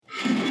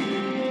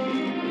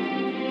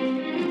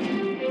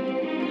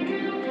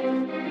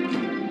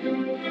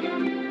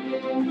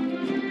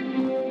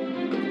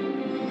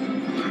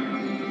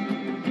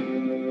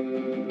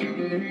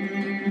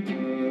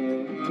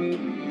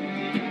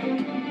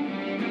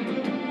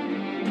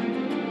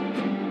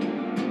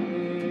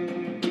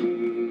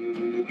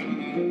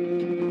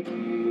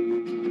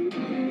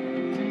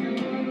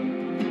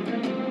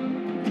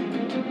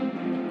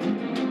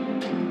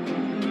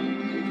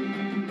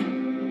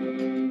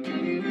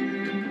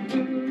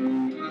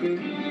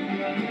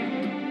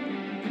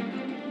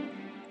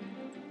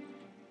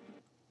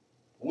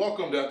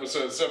Welcome to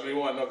episode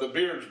 71 of the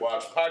Beards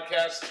Watch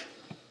podcast,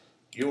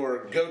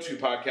 your go-to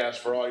podcast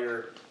for all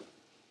your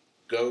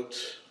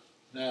GOAT.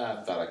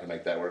 I thought I could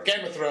make that work.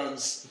 Game of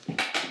Thrones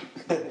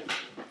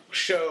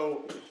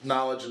show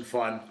knowledge and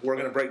fun. We're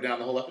going to break down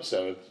the whole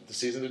episode. The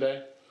season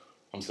today?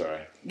 I'm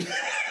sorry.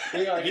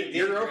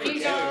 You're over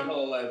Keep going.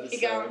 whole episode.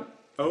 Keep going.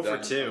 I'm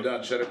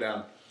done. Shut it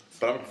down.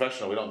 But I'm a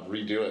professional. We don't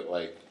redo it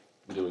like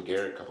we did with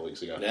Garrett a couple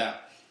weeks ago. Yeah.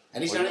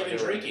 And he's not even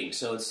drinking,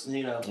 so it's,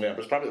 Yeah, but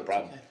it's probably the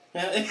problem.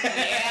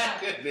 Yeah,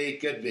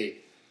 could be.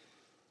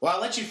 Well,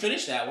 I'll let you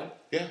finish that one.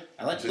 Yeah.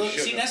 That's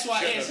why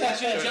I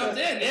should have jumped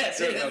in. Yeah,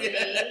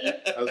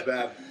 That was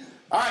bad.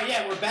 All right,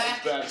 yeah, we're back.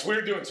 It's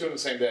weird doing two on the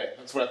same day.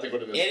 That's what I think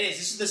what it is. It is.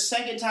 This is the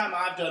second time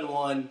I've done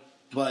one,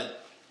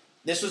 but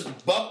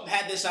Buck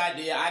had this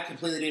idea. I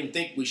completely didn't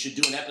think we should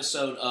do an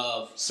episode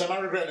of...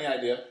 Semi-regretting the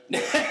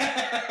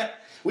idea.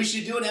 We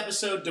should do an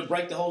episode to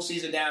break the whole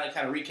season down and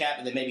kind of recap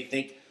and then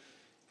maybe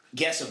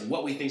guess of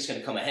what we think is going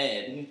to come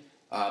ahead.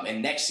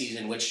 And next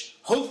season, which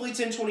hopefully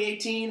it's in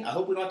 2018. I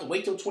hope we don't have to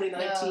wait till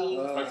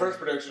 2019. My first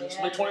prediction is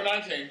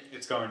 2019.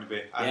 It's going to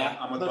be. Yeah.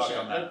 I'm with Buck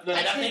on that. And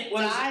I think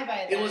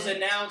it was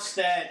announced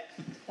that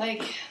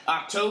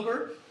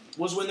October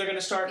was when they're going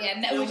to start which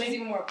is filming.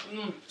 even more.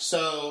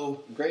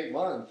 So, Great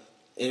month.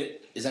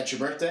 Is that your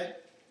birthday?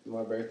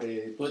 My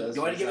birthday. Go ahead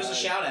and give us a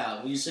shout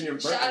out. Will you send your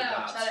birthday Shout out.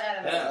 thoughts? Shout out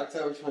Adam. Yeah.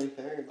 October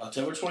 23rd.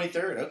 October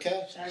 23rd,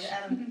 okay. Shout out to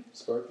Adam.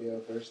 Scorpio,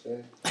 first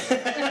day.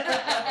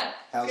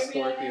 How's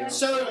Scorpio?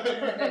 So,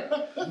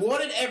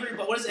 what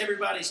is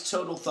everybody's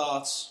total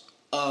thoughts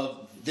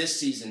of this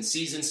season,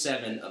 season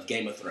 7 of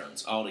Game of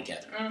Thrones,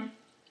 altogether?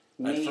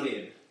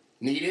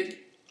 Needed?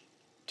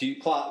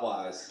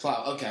 Plot-wise.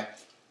 Plot, okay.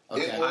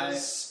 It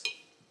was...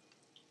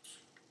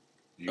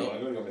 You want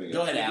to go?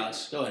 Go ahead,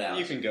 Alex.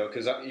 You can go,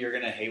 because you're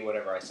going to hate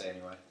whatever I say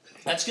anyway.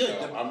 That's good.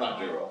 No, I'm not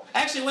J-Roll.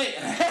 Actually, wait.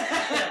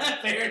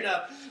 Fair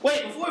enough.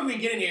 Wait, before we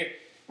get in here,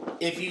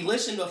 if you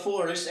listened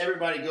before, just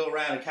everybody go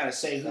around and kind of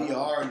say who you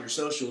are and your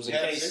socials in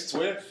case. It's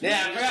weird.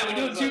 Yeah, I forgot. We're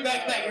doing two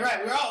back-to-back. You're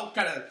right. We're all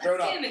kind of thrown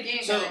off. Let's get in the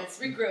game, So- guys.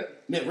 Regroup.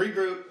 Yeah,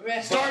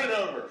 regroup. Start it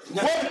over.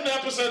 Welcome to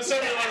episode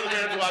 71 of the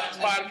Beards Watch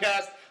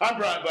podcast. I'm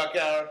Brian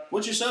Buckhour.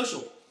 What's your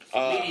social?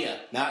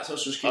 Media, not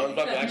social I was security.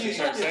 about to actually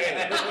start saying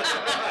it.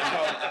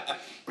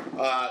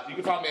 You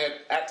can follow me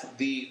at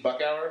the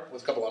Buckhour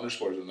with a couple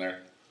underscores in there.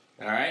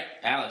 All right,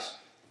 Alex.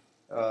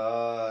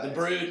 The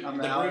Brood, I'm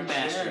the Alex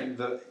Broodmaster.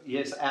 Sharon,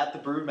 yes, at the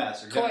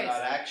Broodmaster. Coys.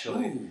 Not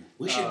actually. Ooh,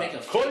 we should make a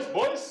Coys,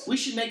 boys? we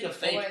should make a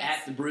fake Boys.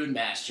 at the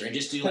Broodmaster and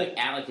just do like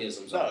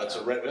Alecisms. No, it's a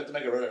Reddit. We have to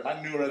make a Reddit. My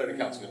new Reddit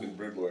account's going to be the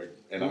Brood Lord.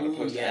 And I'm going to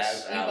post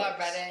yes. as We Alex. love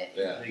Reddit.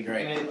 Yeah. That'd be And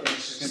great.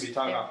 it's just going to be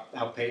talking about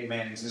how Peyton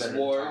Manning's Just better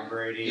than war. Tom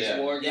Brady. Yeah.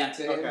 War Yeah. gets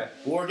in. Okay.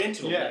 Warg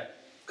into it. Yeah.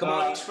 Come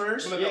on,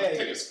 Spurs. I'm going to Yeah.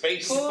 take his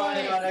face. You can find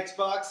me on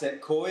Xbox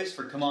at Coys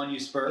for Come On You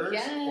Spurs.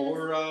 Yes.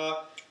 Or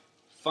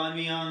find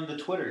me on the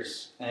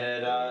Twitters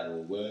at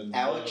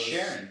Alex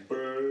Sharon.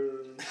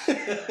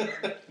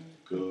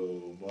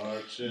 Go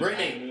marching.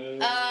 Brittany.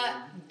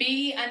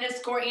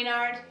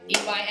 B_Eynard,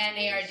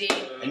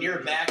 EYNARD. And you're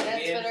back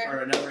That's again Twitter. for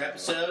another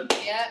episode.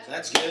 Yep,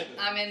 That's good.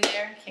 I'm in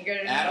there. Can't get rid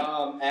of me.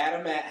 Adam?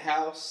 Adam at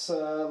House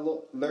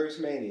Luhrs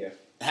Mania.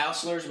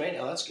 House Luhrs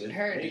Mania. Oh, that's good.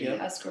 Heard. There you go.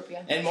 A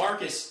Scorpio. And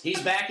Marcus,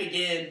 he's back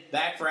again,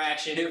 back for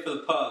action. Here for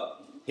the pub.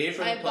 Here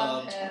for I the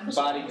love pub. him.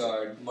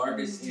 Bodyguard.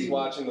 Marcus He's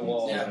watching the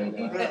wall Yeah. right now.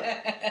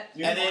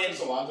 You know And then- Marcus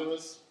Alonso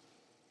is?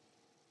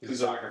 He's a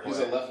soccer He's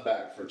a player. left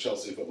back for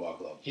Chelsea Football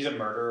Club. He's a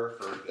murderer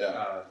for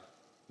Yeah.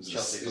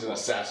 Chelsea He's an Football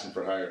assassin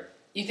for hire.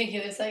 You think he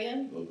lives that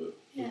again? A little bit.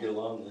 You get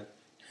along there.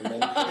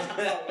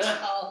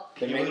 Wow.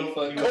 The main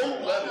foot.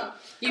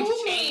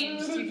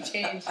 You've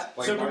changed.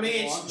 Like So for Marcus me,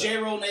 it's Alonso.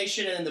 J-Roll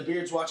Nation and the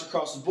Beards Watch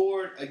across the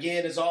board.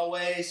 Again, as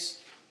always,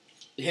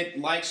 hit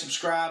like,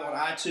 subscribe on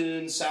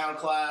iTunes,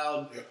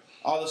 SoundCloud,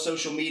 all the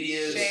social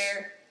medias.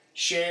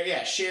 Share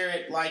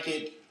it, like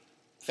it,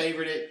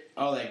 favorite it,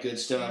 all that good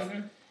stuff.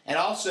 Mm-hmm. And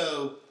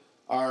also,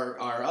 our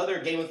other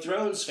Game of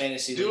Thrones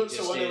fantasy Do league it so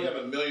just one day we did.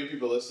 have 1 million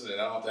people listening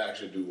and I don't have to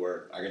actually do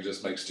work. I can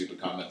just make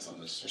stupid comments on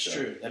this That's show.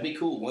 true. That'd be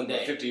cool one Like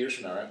day. 50 years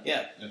from now, right?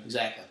 Yeah, Yeah.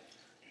 exactly.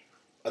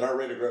 At our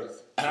rate of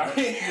growth.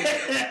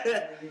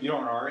 You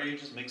don't already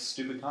just make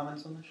stupid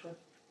comments on this show?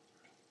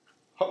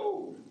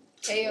 Oh.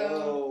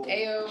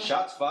 Ayo.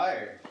 Shots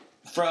fired.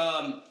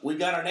 We've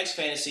got our next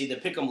fantasy, the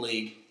Pick'em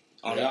League,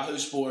 on Yeah. Yahoo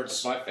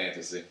Sports. That's my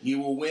fantasy. You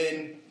will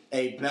win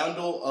a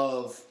bundle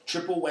of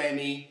triple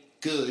whammy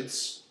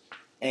goods,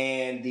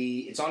 and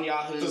it's on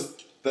Yahoo.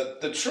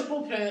 The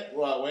triple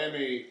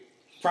whammy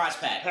Prize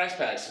pack. price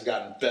packs have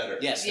gotten better.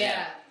 Yes.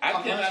 Yeah.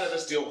 I came out of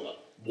this deal with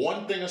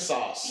one thing of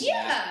sauce.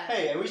 Yeah.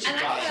 Hey, at least you And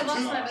I got think I some lost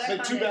sauce. my- but I Like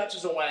found 2 it.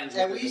 batches of wangs.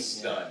 At and least,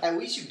 it's done. at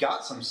least you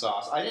got some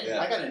sauce. I didn't.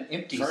 Yeah. I got an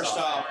empty First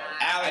sauce. off,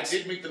 I Alex.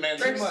 did meet the man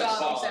First too much off,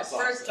 sauce.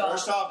 he said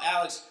First off,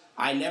 Alex,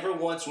 I never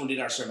once when we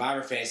did our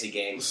Survivor Fantasy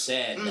game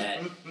said that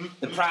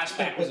the prize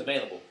pack was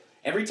available.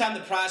 Every time the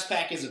prize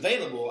pack is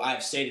available,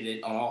 I've stated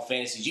it on all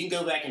fantasies. You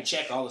can go back and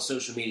check all the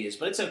social medias,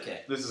 but it's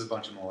okay. This is a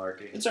bunch of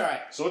malarkey. It's all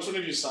right. So which one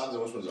of you Sansa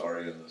and which one's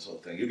Arya in this whole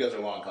thing? You guys are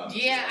long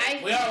content. Yeah, I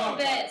We are feel on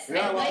this. We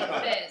are I on like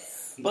fire.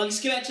 this. But let's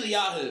get back to the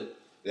Yahoo.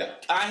 Yeah.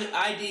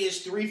 ID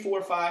is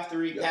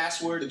 3453. Yeah.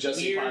 Password The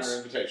Jesse Piner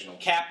Beards. Invitational.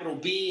 Capital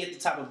B at the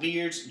top of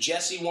Beards.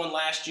 Jessie won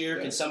last year.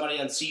 Yeah. Can somebody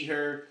unseat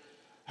her?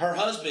 Her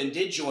husband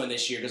did join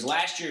this year because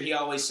last year he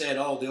always said,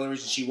 "Oh, the only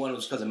reason she won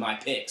was because of my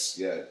picks."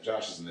 Yeah,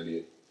 Josh is an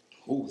idiot.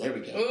 Ooh, there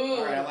we go. Ooh.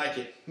 All right, I like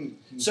it.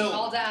 So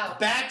Called out.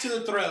 back to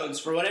the Thrones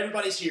for what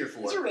everybody's here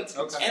for,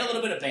 Okay. and a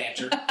little bit of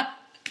banter.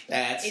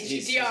 That's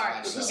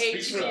HDR. Jesus,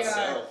 Speaks for HDR.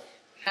 itself.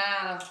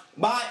 Ah.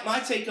 my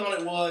take on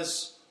it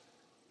was,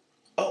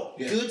 Yeah.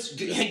 good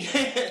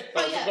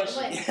Oh, yeah.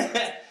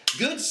 What?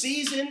 good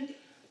season.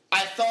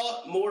 I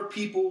thought more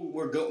people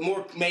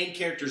more main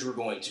characters were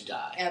going to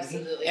die.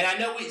 Absolutely. And I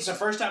know it's the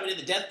first time we did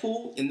the death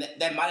pool, and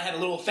that might have had a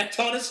little effect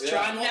on us, Yeah.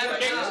 trying more Never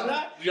characters know. to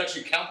die. You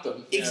actually count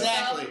them.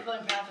 Exactly.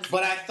 Self-fulfilling prophecy.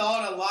 But I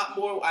thought a lot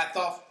more. I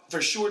thought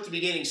for sure at the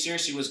beginning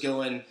Cersei was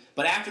going,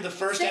 but after the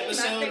first Same, I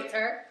episode, picked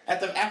her.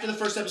 after the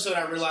first episode,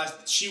 I realized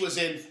that she was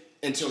in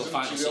until the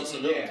final She's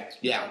season. the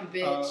Yeah. Dumb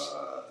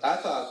bitch. I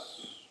thought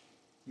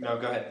No,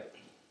 go ahead.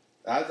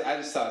 I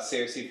just thought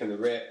Cersei from the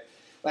rip.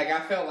 Like,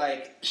 I felt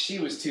like she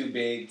was too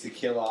big to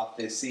kill off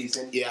this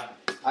season. Yeah.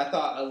 I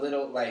thought a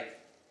little, like,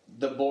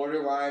 the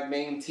borderline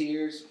main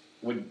tiers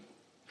would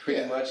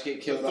pretty much get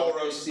The killed off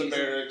Thoros, this the season.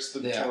 Barracks, the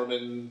Yeah.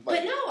 Tormund.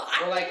 But no,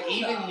 I Or, like, don't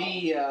even know.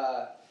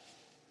 the,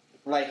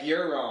 like,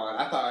 Euron.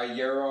 I thought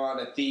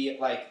Euron,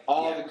 like,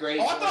 all the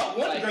great... Oh, I thought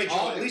one like, great all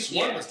joke, at the- least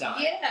yeah. one was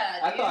dying. Yeah,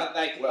 I dude. thought,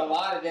 like, Well, a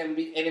lot of them... and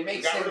it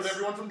makes got sense... rid of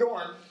everyone from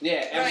Dorne.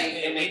 Yeah,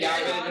 Right. and they got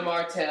rid of the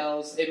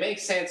Martells. It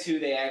makes sense who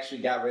they actually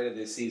got rid of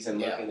this season,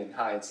 Yeah. looking in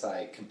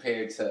hindsight,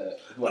 compared to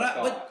what I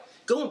But thought.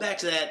 going back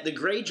to that, the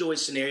Greyjoy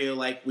scenario,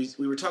 like we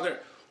were talking,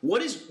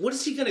 what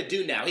is he gonna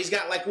do now? He's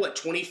got like what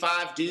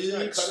 25 He's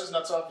going to cut dudes. his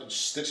nuts off and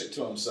stitch it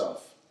to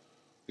himself.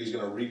 He's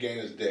going to regain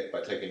his dick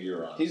by taking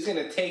Euron. He's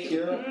gonna take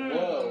your...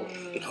 Whoa.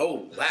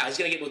 Oh wow, he's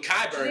gonna get with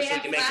Qyburn Do so they he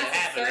have can make that plastic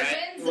happen, right?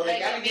 surgeons? Well, they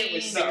Like, gotta I get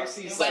with mean,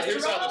 Cersei's... So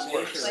here's how this Westeros?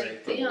 works.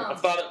 Like, damn. I've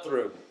thought it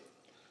through.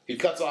 He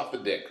cuts off the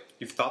dick.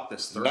 You've thought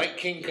this through. Night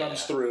King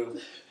comes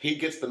through. He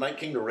gets the Night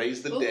King to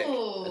raise the dick,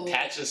 Ooh.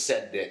 attaches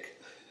said dick.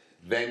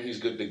 Then he's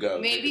good to go.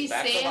 Maybe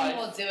Back to Sam life.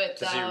 will do it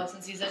Does he- though,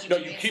 since he's such a No,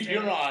 good you keep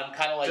bastard. Euron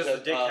kind of like Does a.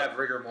 the dick have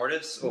rigor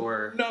mortis,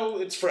 or No,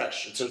 it's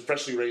fresh. It's a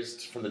freshly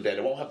raised from the dead.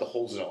 It won't have the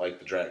holes in it like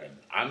the dragon.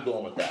 I'm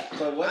going with that.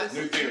 But what is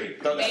New theory.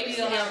 Throw that Maybe in.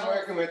 they'll what have I'm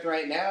working with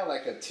right now?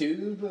 Like a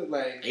tube? I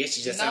Like... guess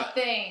he's just.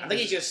 Nothing. I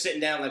think he's just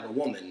sitting down like a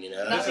woman, you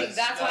know. Nothing. is,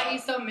 That's why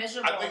he's so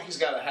miserable. I think he's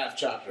got a half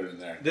chapter in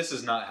there. this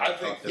is not how I I think-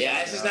 thought this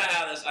Yeah, was this is going. not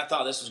how I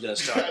thought this was gonna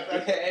start.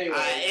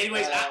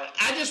 Anyways,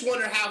 I just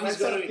wonder how he's let's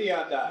gonna. hope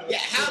Theon dies. Yeah,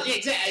 how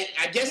exactly?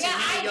 I guess yeah,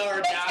 him and Yara I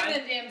picked died.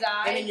 him and him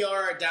died. Him and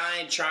Yara are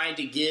dying, trying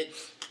to get.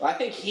 I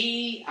think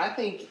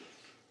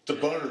It's a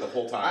boner the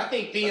whole time. I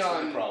think That's the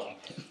Theon problem.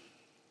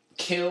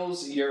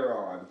 kills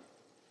Euron.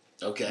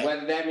 Okay.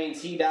 Whether that means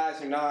he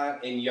dies or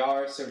not, and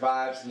Yar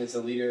survives and is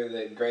the leader of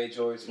the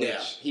Greyjoys, which Yeah.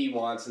 he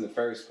wants in the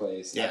first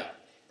place. Yeah.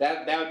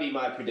 That would be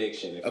my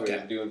prediction if Okay.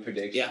 we're doing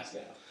predictions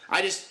Yeah. now.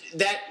 I just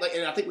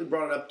and I think we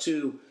brought it up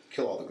too.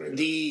 Kill all the great.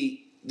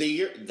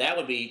 That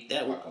would be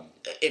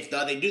if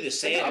they do the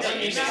same. Yeah, Not on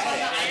the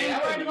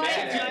Iron Lord way.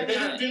 If they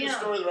didn't do the Damn.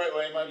 story the right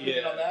way, in my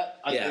opinion on that,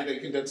 I Yeah. think they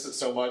condensed it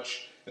so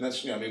much. And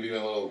that's, maybe a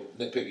little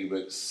nitpicky,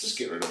 but just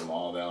get rid of them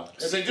all now.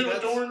 If they do it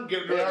with Dorne,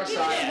 get rid They of are them.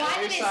 side- Yeah, why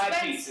they're did they side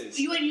spend? pieces.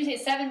 You would say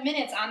 7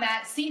 minutes on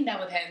that scene then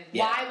with him.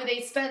 Yeah. Why would they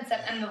spend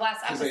in the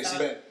last Because episode?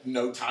 they spent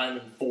no time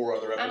in 4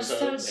 other I'm so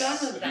episodes.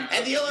 done with that.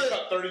 And the other- You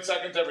cut 30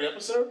 seconds every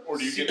episode? Or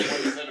do you get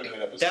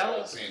 27-minute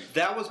episodes?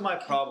 That was my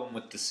problem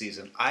with the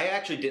season. I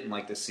actually didn't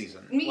like this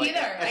season. Me Like, either.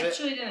 I as a-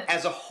 actually didn't.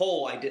 As a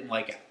whole, I didn't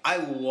like it. I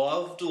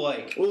loved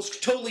like Well, it's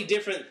totally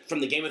different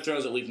from the Game of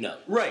Thrones that we've known.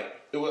 right,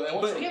 It was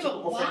But- from Yeah, but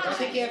typical why? I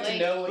think you have to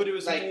Like- know, but it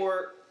was like,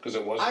 more. Because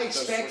it was. I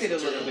expected a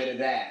little bit of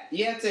that.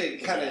 You have to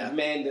kind Yeah. of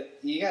mend.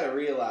 You got to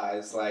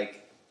realize,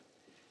 like,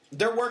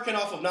 They're working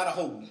off of not a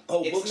whole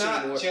It's books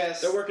not anymore.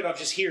 just- They're working off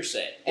just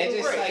hearsay. and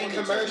just right, like and-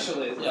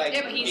 commercialism, Yeah. like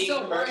Yeah, but he's being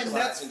still working. commercialized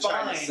That's and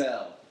trying to fine.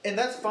 sell. And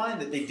that's fine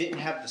that they didn't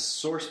have the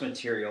source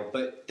material,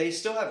 but they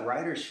still have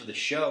writers for the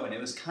show, and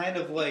it was kind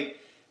of like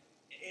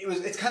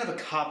it's kind of a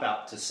cop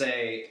out to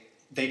say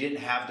they didn't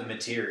have the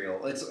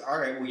material. It's all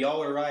right. Well,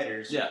 y'all are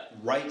writers. Yeah.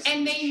 Write. some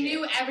And they shit.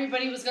 knew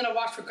everybody was going to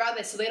watch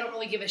regardless, so they don't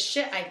really give a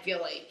shit, I feel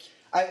like.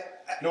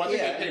 No, I think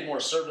Yeah. they paid more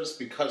service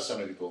because so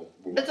many people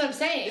were That's what I'm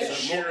saying. Yeah.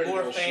 sharing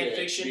More real fan shit.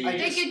 fiction. The-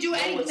 They could do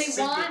anything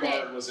they Noah wanted.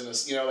 Syndergaard was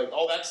in a, like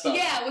all that stuff.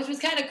 Yeah, which was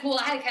kind of cool.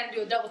 I had to kind of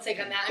do a double take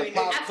on that. I The mean,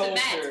 pop after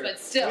Max, culture. but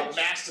still. Like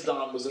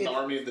Mastodon was in the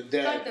Army of the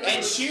Dead. Fuck the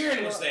And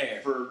Sheeran was there.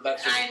 For that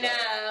sort of I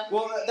know.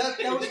 Well, that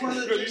was one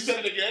of the You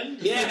said it again?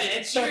 Yeah,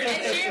 and Sheeran.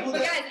 Ed Sheeran,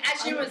 but guys, Ed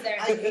Sheeran was there.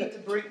 I hate to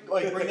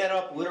bring that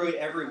up literally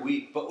every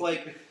week, but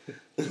like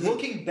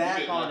looking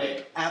back on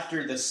it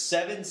after the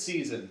 7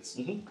 seasons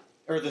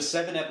or the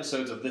 7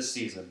 episodes of this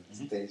season,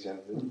 Deja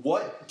vu.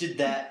 what did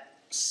that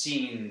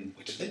scene?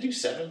 Did they do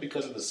 7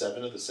 because of the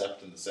 7 of the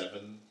Sept and the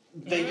 7?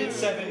 They did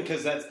 7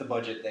 because that's the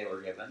budget they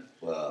were given.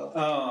 Well,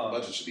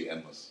 budget should be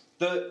endless.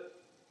 They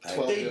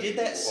 12 did million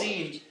that people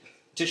scene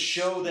to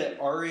show that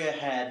Arya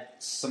had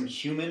some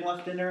human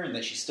left in her and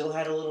that she still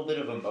had a little bit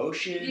of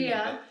emotion.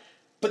 Yeah.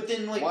 But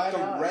then, like, Why the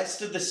not?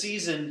 rest of the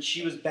season,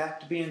 she was back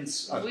to being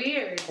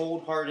Weird.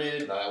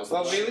 cold-hearted. No, that was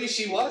Well, really,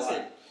 she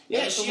wasn't.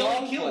 Yeah, It's a she long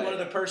only killed play. one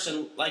other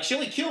person. Like, she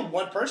only killed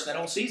one person that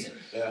whole season.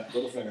 Yeah,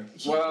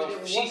 Littlefinger.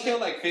 Well, she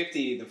killed like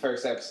 50 the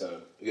first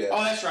episode. Yeah.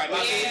 Oh, that's right. Yeah,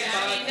 My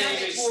I mean, favorite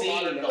that's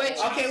scene.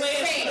 Which- Okay, wait,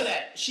 let's Same. go to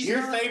that.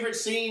 Your favorite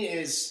scene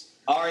is...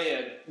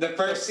 Arya, the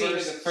first scene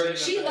of the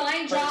first. She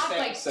line dropped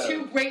like episode.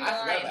 2 great I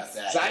forgot lines. about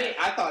that. So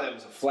I thought it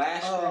was a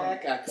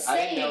flashback. I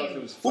didn't know if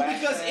it was a flashback. Well,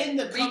 because in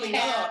the coming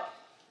Recap. up,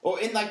 or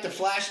in like the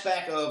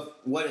flashback of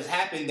what has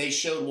happened, they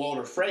showed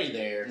Walter Frey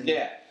there.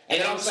 Yeah. And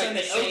then all it of a was sudden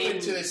like they the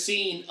open same- to the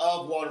scene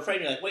of Walter Frey.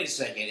 And you're like, wait a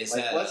second, is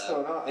like, that what's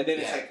going on? And then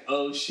it's yeah. like,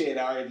 oh shit,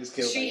 Arya just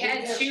killed She like,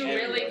 had 2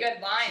 really everyone.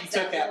 good lines. She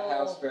took that out will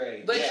House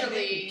Frey. She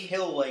Literally. didn't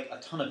kill, like, a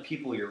ton of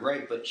people, you're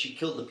right, but she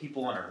killed the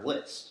people on her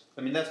list.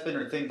 I mean, that's been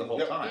her thing the whole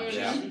Yep. time. Mhm.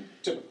 Yeah.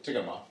 Took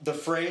them off. The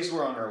Freys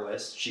were on her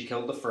list. She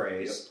killed the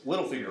Freys.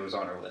 Littlefinger was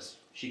on her list.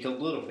 She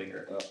killed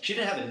Littlefinger. Yep. She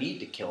didn't have a need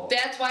to kill him.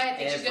 That's why I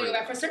think she's going to go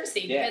back for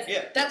Cersei. Yeah. Because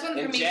Yeah. that's one of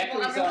her And main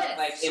people on Jeffrey's her on, list.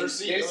 like, and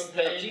Cersei, there's Ellen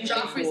Payne, a few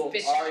Joffrey's people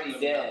bitch. already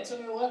dead. To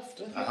the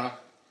left. Uh-huh.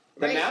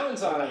 The Right.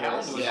 Mountain's on The her Hound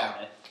list. was Yeah.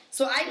 on it.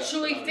 So I Yeah,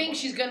 truly another think one.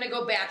 she's going to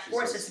go back She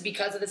for says- Cersei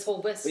because of this whole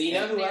list. But you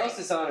know who theory. else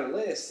is on her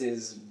list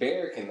is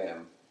Beric and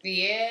them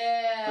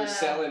Yeah. for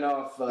selling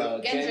off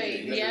Gendry.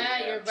 Gendry.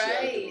 Yeah, you're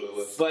right.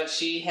 But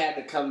she had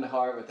to come to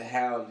heart with the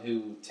Hound,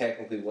 who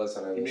technically was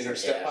on her You list. mean her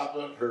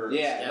steppapa? Her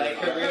Yeah, like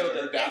her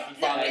real- her adopted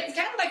father. It's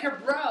kind of like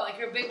her bro, like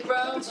her big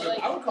bro. But like,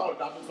 I would call it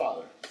adopted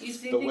father. you the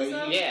think way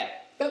so? Yeah.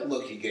 That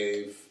look he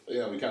gave, we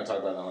kind of talked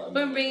about it on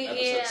But me-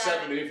 episode yeah.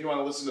 70. If you want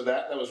to listen to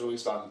that, that was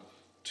released on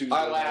Tuesday.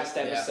 Our last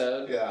Yeah.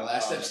 episode. Yeah, Our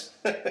last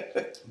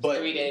episode. But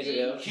 3 days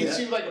ago. he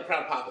seemed like a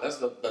proud papa. That's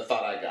the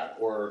thought I got.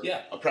 Or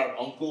Yeah. a proud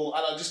uncle.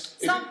 I don't know, just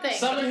Something.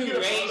 Someone who I didn't get a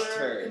raised brother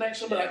her.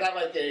 connection, but I got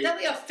like a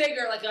Definitely a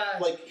figure, like a.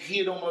 like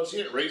he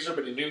didn't raise her,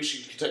 but he knew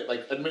she could take.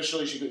 Like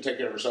initially, she couldn't take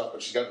care of herself,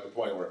 but she got to the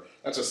point where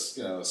that's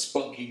a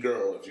spunky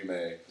girl, if you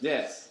may.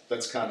 Yes.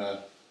 That's kind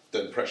of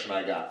the impression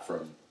I got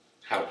from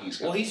how he's.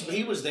 Well,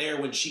 he was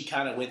there when she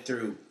kind of went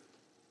through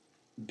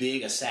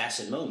big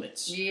assassin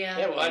moments. Yeah.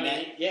 Yeah, well, I And mean,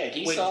 that- yeah,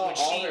 he when- saw when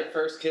all she- her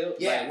first kill.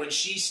 Yeah, like, when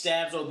she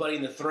stabs old buddy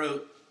in the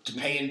throat to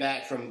paying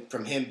back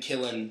from him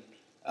killing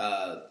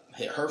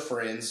her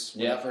friends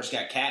when Yeah. they first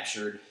got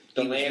captured.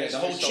 The He was there. Lannister the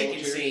whole chicken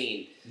soldiers.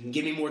 scene.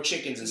 Give me more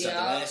chickens and stuff.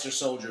 Yeah. The Lannister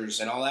soldiers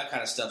and all that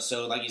kind of stuff.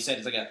 So, like you said,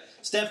 it's like a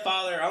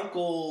stepfather,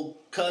 uncle,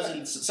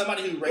 cousin,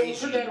 somebody who Well,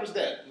 raised her you. dad was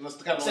dead. And that's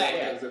the kind of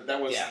Exactly.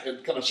 that was Yeah.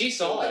 it kind of she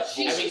saw it.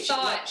 She I mean,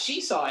 saw it.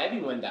 She saw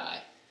everyone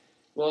die.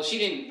 Well, she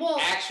didn't Well-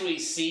 actually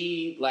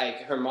see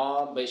like her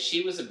mom, but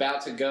she was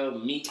about to go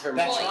meet her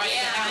That's mom. Well, right.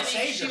 yeah, the I House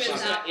mean, Age she or was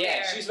something. not Yeah,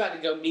 there. she was about to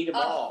go meet them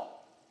Oh. all.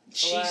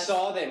 She Bless.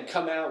 saw them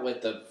come out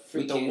with the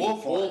With the freaking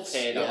wolf wolf horns.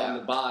 head Yeah. on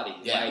the body.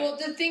 Yeah. Like, Well,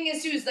 the thing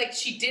is, too, is like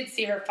she did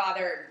see her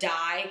father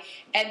die,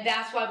 and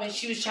that's why when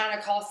she was trying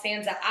to call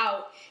Sansa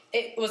out,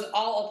 it was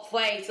all a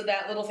play so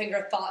that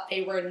Littlefinger thought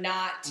they were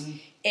not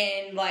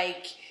in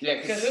like Yeah,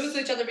 'cause- cahoots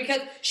with each other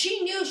because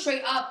she knew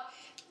straight up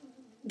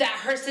that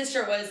her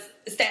sister was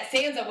that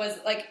Sansa was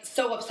like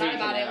so upset Freaking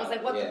about it. It was out,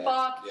 like, what the yeah.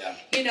 fuck, Yeah.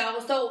 you know?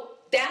 So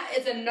that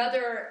is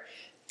another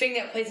thing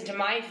that plays into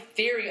my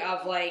theory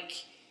of like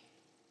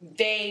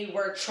they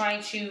were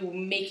trying to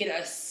make it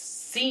a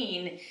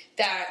scene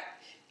that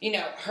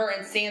her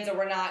and Sansa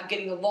were not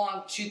getting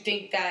along to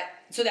think that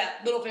so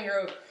that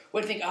Littlefinger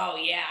would think, oh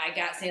yeah, I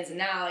got Sansa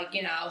now,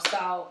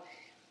 so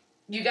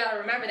you got to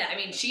remember that. I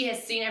mean, she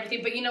has seen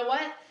everything, but you know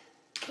what?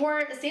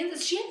 Poor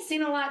Sansa, she has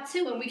seen a lot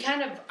too, and we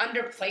kind of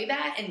underplay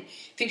that and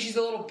think she's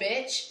a little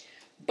bitch.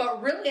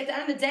 But really, at the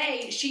end of the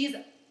day, she's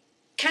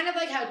kind of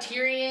like how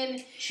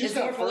Tyrion She's is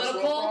more got first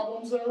world political.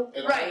 problems though,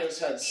 and Right. Arya's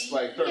had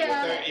like third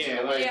Yeah. world problems. In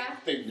a way. Yeah.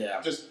 They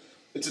just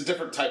it's a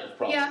different type of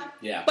problem. Yeah.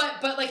 Yeah.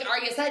 But like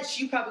Arya said,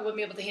 she probably wouldn't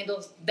be able to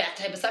handle that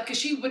type of stuff because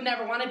she would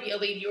never want to be a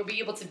lady or be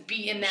able to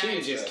be in that she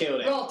was just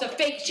killed it. role to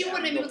fake. She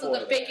wouldn't be able before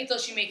to fake that. it until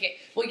she make it.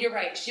 Well, you're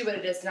right. She would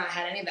have just not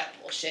had any of that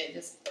bullshit.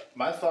 Just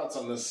My thoughts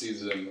on this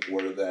season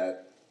were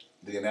that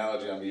the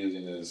analogy I'm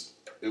using is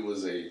it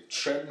was a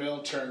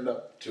treadmill turned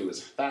up to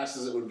as fast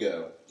as it would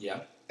go,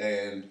 Yeah.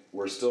 and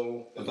we're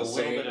still in With the a little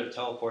same. bit of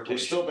teleportation. We're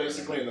still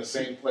basically in the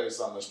same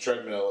place on this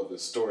treadmill of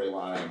this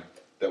storyline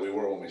that we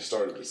were when we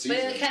started the but season.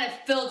 it kind of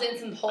filled in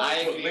some holes.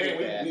 I But agree man,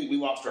 with that. we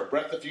lost our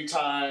breath a few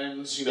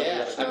times. Yeah, we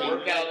had I a mean,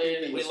 workout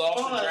in. It We was lost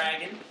the fun.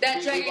 dragon. That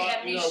We dragon lost,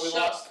 had me we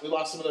shook.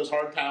 lost some of those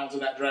hard pounds in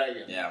that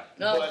dragon. Yeah.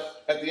 No.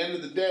 But at the end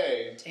of the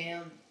day,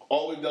 Damn.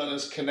 all we've done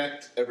is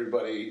connect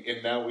everybody,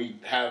 and now we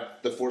have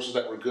the forces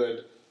that were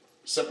good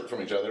separate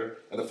from each other,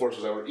 and the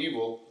forces that were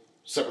evil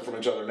separate from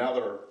each other. Now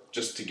they're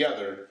just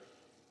together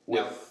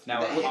with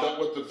Now we're with, hot.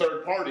 with the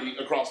third party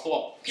across the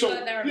wall. People So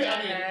have never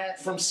yeah, done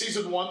that. from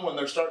season 1 when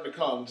they're starting to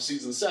come to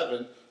season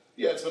 7,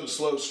 yeah, it's been a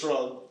slow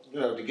struggle,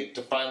 to get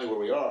to finally where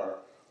we are.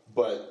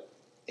 But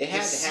It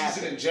had this to happen.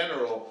 season in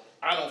general,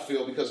 I don't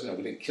feel because we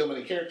didn't kill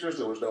many characters.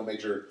 There was no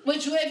major.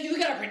 Which, if you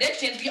look at our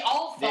predictions, we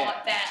all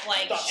thought Yeah. that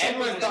like Thought shit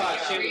Everyone was thought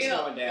gonna be shit was real.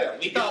 going down. Yeah.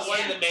 We thought one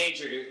Yeah. of the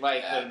major,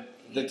 like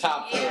the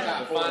top four, Yeah.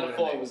 the final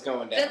four was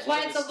going down. That's why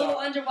It it's a was little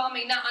stuck.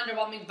 underwhelming. Not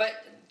underwhelming, but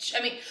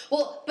I mean,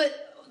 well,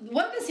 but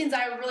one of the scenes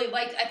I really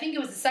liked. I think it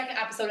was the second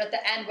episode at the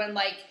end when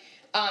like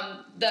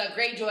the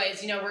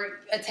Greyjoys, were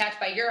attacked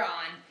by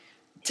Euron.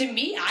 To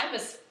me, I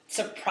was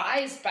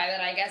surprised by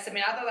that. I guess. I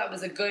mean, I thought that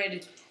was a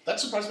good. That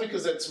surprised me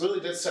because it really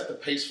did set the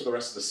pace for the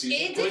rest of the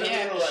season. It did. We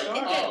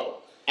were like,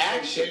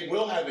 action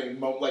will have a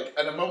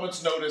at a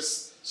moment's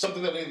notice,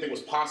 something that we didn't think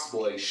was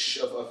possible. A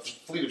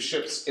fleet of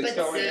ships. It's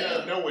going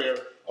out of nowhere.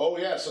 Oh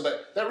yeah, so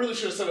that really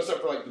should have set us up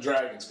for like the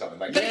dragons coming.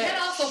 Like, but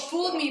that also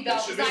fooled me though,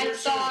 because I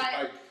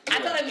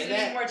thought it was going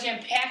to be more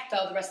jam packed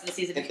though the rest of the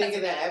season. And think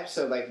of that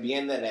episode, like the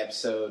end of that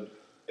episode,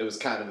 it was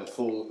kind of a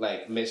full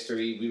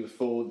mystery. We were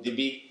fooled.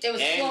 It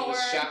was slower.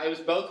 It was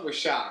both were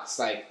shocks.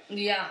 Like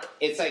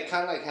it's like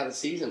kind of like how the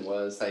season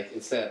was. Like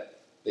it's that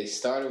they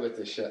started with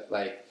the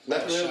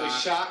nothing really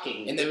was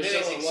shocking. In the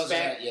middle, it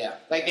wasn't.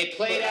 Like they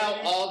played out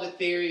all the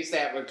theories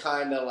that were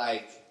kind of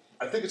like.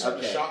 I think it's hard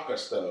to shock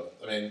us, though.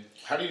 I mean,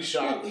 how do you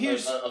shock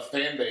a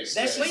fan base?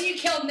 That's when you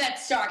killed Ned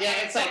Stark. Yeah,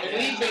 it's like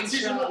we've been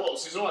season 1,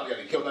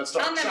 you killed Ned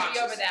Stark. I'll never be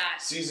over that.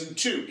 Season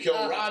 2,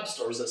 kill Robb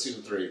Stark. Or was that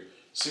season 3?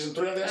 Season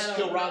 3 of this,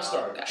 kill Robb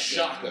Stark.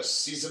 Shock us.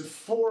 Season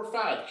 4 or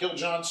 5, kill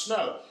Jon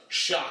Snow.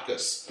 Shock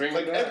us.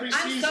 Every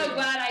season. I'm so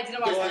glad I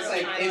didn't watch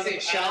this time. Is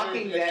it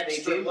shocking that they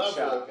didn't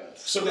shock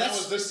us? So that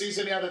was this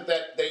season,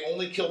 that they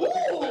only killed the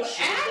people that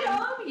should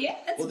Adam, yeah.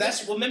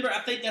 Remember,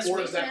 I think that's.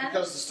 Or is that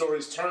because the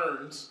story's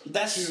turned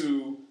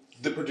to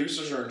the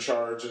producers are in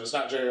charge, and it's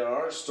not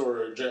J.R.'s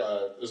story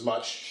as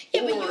much?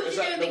 Yeah, or is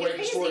that the way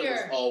the story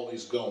was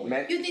always going?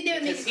 You think they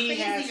would make it crazier? He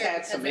has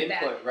had some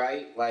input,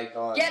 right? Like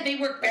on. Yeah, they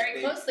work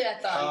very closely. I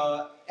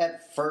thought.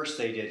 At first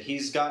they did.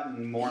 He's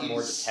gotten more and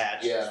more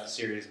detached as the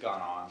series has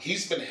gone on.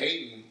 He's been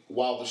hating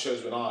while the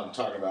show's been on,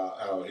 talking about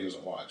how he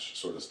doesn't watch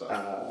sort of stuff.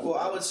 Well,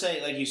 I would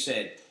say, like you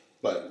said.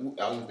 But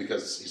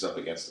because he's up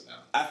against it now.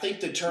 I think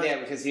the turn.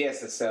 Yeah, because he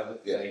has to sell.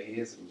 Yeah, he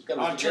is.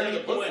 On turning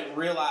the point,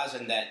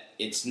 realizing that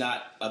it's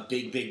not a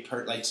big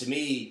like to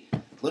me,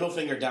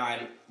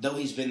 Littlefinger though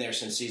he's been there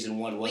since season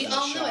 1, wasn't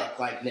a shock.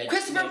 Like Ned.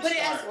 Christopher put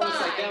it as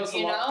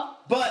 5,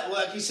 But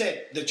like you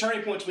said, the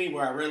turning point to me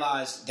where I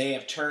realized they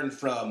have turned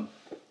from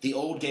the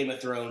old Game of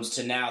Thrones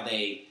to now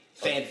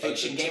fan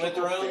fiction Game of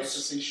Thrones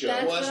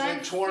was when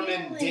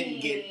Tormund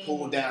didn't get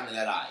pulled down to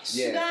that ice.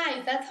 Yeah.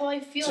 Guys, that's how I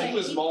feel.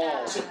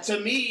 To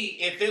me,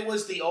 if it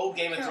was the old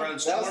Game of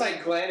Thrones, that was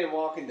like Glenn in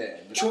Walking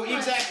Dead.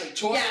 Exactly.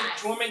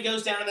 Tormund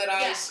goes down to that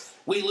ice. Yes.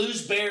 We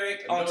lose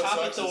Beric on top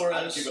of Thoros.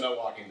 I'm keeping up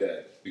Walking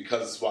Dead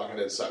because Walking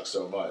Dead sucks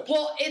so much.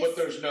 Well, but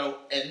there's no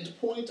end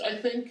point, I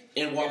think.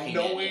 In Walking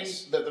Dead, knowing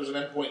that there's an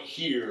end point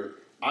here.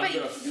 I'm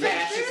going to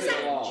fast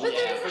it along. But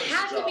there doesn't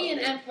have to be an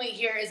end point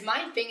here, is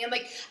my thing. And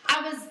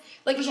I was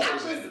there's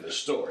always an end to the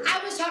story.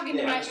 I was talking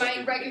to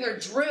my regular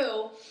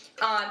Drew,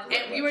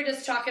 and we were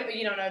just talking.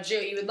 You don't know Drew,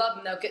 you would love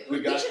him though.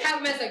 We should have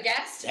him as a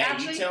guest.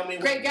 Actually, you tell me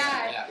great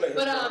guy. Yeah. Wait,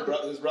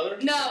 his brother?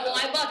 No, well,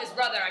 I love his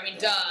brother. I mean,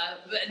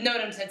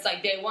 known him since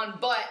day 1.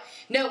 But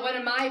no,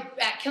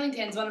 at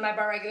Killington's, one of my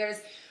bar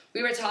regulars,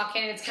 we were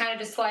talking. And it's kind of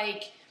just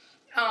like.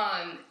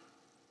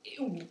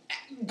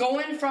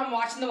 Going from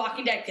watching The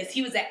Walking Dead, because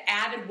he was an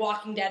avid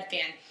Walking Dead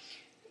fan.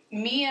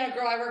 Me and a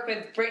girl I work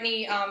with,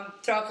 Brittany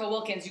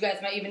Wilkins, you guys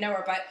might even know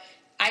her, but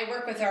I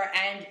work with her,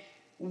 and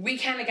we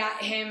kind of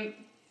got him,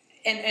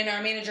 and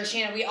our manager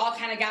Shannon, we all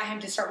kind of got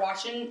him to start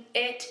watching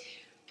it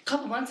a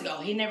couple months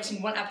ago. He'd never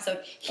seen one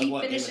episode. He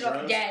finished it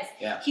all. Yes,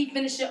 he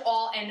finished it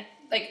all in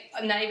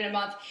not even a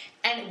month,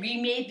 and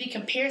we made the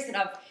comparison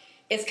of.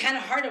 It's kind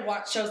of hard to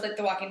watch shows like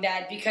The Walking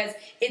Dead because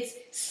it's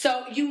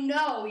so you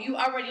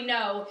already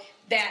know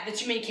that the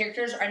two main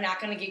characters are not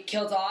going to get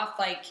killed off,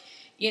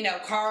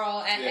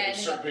 Carl and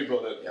certain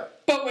people that. Yeah.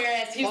 But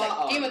whereas he's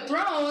Game of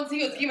Thrones,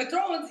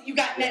 you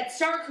got Ned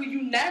Stark, who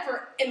you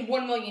never in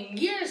 1 million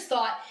years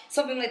thought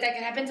something like that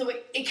could happen. So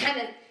it kind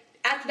of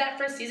after that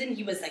first season,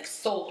 he was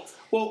sold.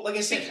 Well, like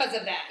I said, because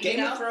of that,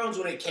 Game of Thrones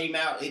when it came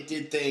out, it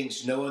did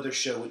things no other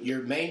show.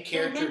 Your main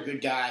character,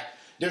 good guy.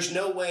 There's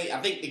no way.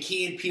 I think the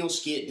Key and Peele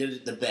skit did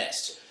it the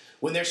best.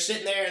 When they're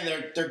sitting there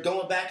and they're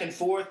going back and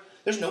forth,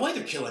 there's no way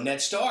they're killing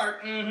Ned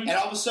Stark. Mm-hmm. And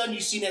all of a sudden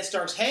you see Ned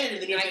Stark's head,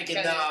 and then you're thinking,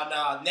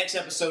 nah. Next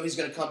episode he's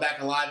going to come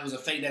back alive. It was a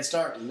fake Ned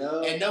Stark.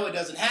 No. And no, it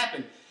doesn't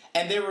happen.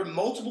 And there were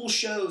multiple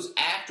shows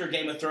after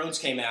Game of Thrones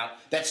came out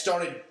that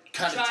started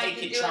kind of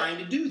trying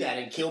to do that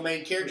and kill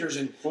main characters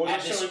and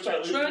have this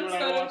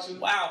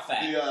wow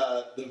fact.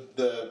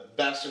 The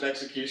Bastard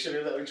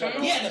Executioner that we talked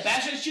about? Yeah, the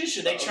Bastard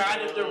Executioner. They tried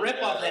to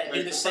rip off that and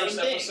do the same thing.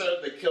 The first episode,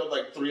 they killed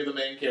 3 of the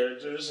main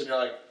characters, and you're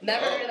like...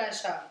 Never heard of that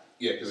show.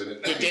 Yeah, because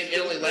it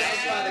didn't only last.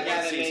 That's why the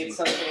guy that made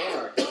Sons of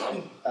Anarchy.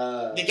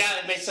 The guy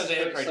that made Sons of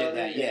Anarchy did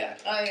that, yeah.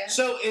 Oh, yeah.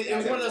 So it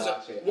was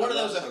one of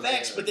those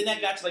effects, but then that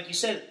got to, like you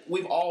said,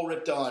 we've all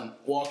ripped on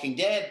Walking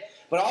Dead,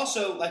 but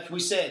also, like we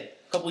said,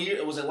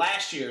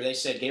 last year, they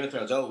said Game of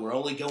Thrones, we're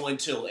only going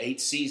till 8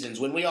 seasons,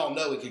 when we all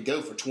know it could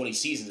go for 20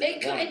 seasons.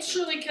 It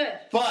truly could.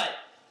 But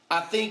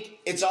I think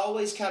it's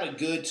always kind of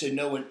good to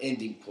know an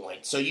ending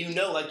point. So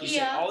like you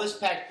said, all this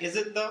pack. Is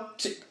it though?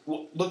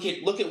 Look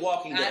at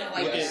Walking Dead.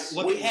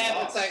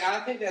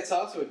 I think that's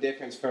also a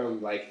difference from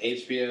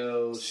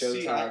HBO,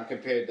 Showtime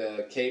compared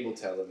to cable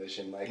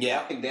television.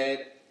 Walking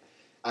Dead.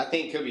 I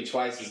think it could be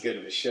twice as good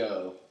of a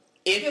show.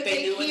 If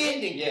they do an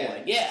ending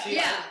point. Yeah. See,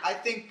 I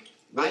think...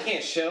 I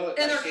can't show it.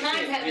 And like, their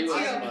content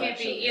material can't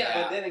be,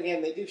 But then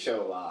again, they do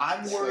show a lot.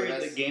 I'm worried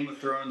that Game of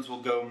Thrones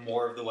will go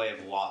more of the way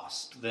of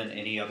Lost than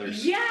any other.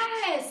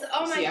 Yes!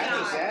 Oh my god.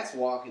 I think that's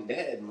Walking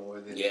Dead more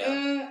than...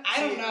 I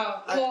don't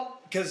know.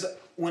 Because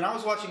when I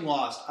was watching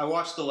Lost, I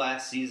watched the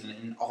last season,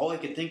 and all I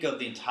could think of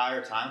the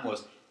entire time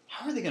was,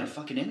 how are they going to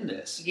fucking end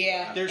this?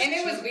 Yeah.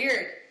 It was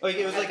weird. Like,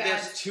 it was like,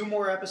 there's 2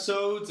 more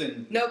episodes,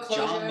 and no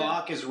closure. John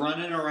Locke is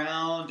running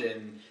around,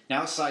 and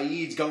now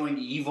Saeed's going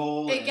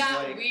evil. It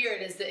got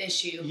weird is the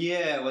issue.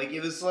 Yeah, like, it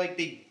was like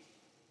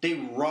they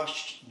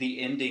rushed the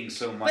ending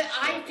so much. But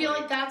I feel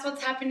like that's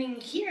what's happening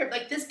here.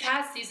 Like, this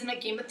past season of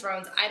Game of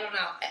Thrones, I don't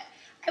know.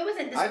 I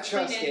wasn't disappointed. I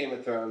trust Game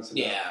of Thrones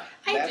enough. Yeah.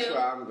 That's what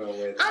I'm going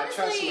with. Honestly, I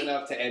trust them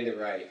enough to end it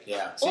right.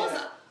 Yeah.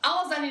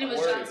 All I needed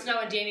was Jon Snow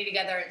and Dany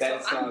together, so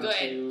I'm good.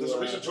 There's a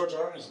reason George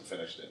R. hasn't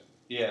finished it.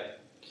 Yeah.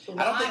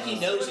 I don't think he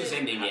knows his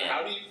ending yet.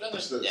 How do you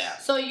finish this? Yeah.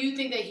 So you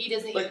think that he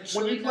doesn't like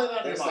even when you play that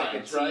in There's your like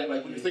mind, a right?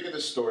 Like when you think of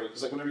this story,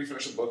 because like whenever you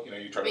finish a book,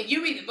 you try to.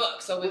 you read the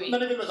book, so we.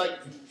 Not even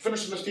like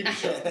finishing this TV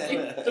show.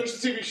 Finish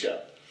the TV show.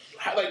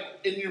 Like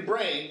in your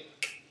brain,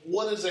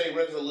 what is a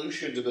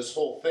resolution to this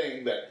whole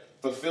thing that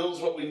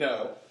fulfills what we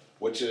know?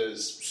 Which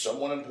is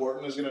someone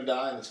important is going to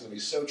die, and it's going to be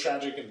so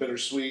tragic and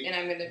bittersweet. And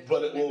I'm going to.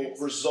 But it will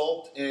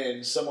result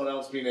in someone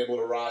else being able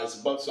to rise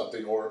above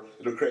something, or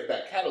it'll create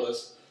that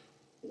catalyst.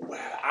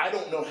 I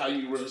don't know how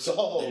you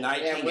resolve. The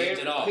Night King ends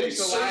it all. Who's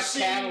the last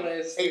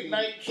catalyst? A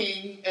Night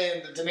King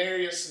and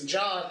Daenerys and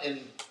Jon,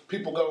 and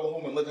people go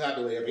home and live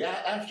happily ever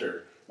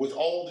after. With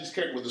all these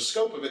characters, with the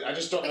scope of it, I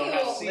just don't know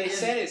how. They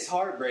said it's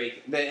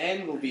heartbreak. The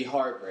end will be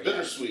heartbreaking.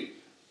 Bittersweet.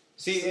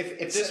 See, if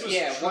this was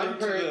true one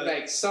per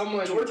like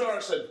someone. George R.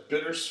 said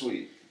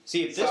bittersweet.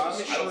 See, if this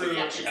was I don't think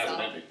true, it should have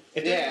an ending.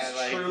 if this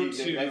was true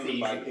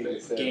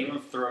to Game Game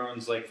of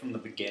Thrones, like from the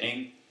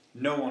beginning,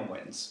 no one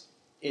wins.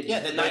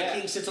 The Night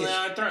King sits on the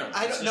Iron Throne.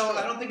 I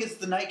don't think it's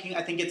the Night King.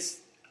 I think it's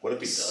what if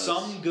he does?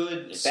 some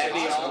good. That'd be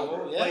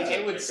awesome. Yeah. Like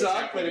it would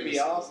suck, but it'd be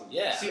awesome.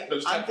 Yeah. See,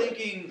 I'm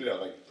thinking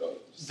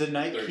the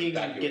Night King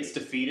gets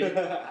defeated,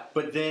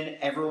 but then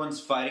everyone's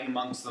fighting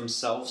amongst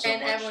themselves so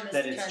much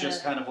that it's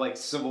just kind of like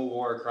civil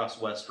war across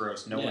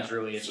Westeros. No one's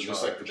really in charge.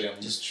 Just like the damn.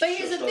 But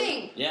here's the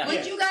thing: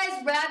 would you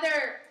guys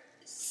rather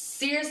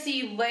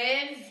Cersei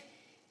live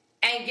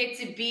and get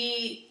to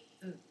be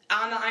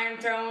on the Iron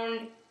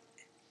Throne,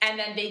 and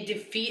then they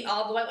defeat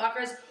all the White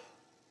Walkers?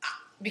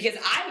 Because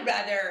I would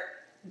rather,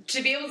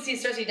 to be able to see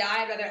Cersei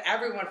die, I'd rather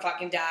everyone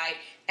fucking die,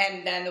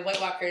 and then the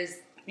White Walkers,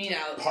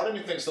 Part of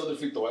me thinks they'll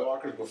defeat the White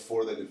Walkers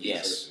before they defeat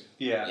Cersei.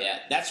 Yeah,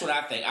 that's what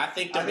I think. I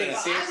think they're going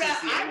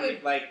to...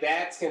 Like,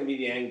 that's going to be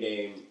the end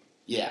game.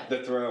 Yeah.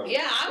 The throne.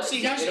 Yeah, I would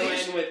see. It'll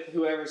end with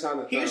whoever's on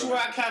the throne. Here's where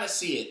I kind of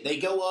see it. They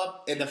go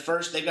up in the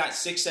first... They've got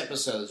 6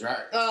 episodes,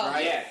 right?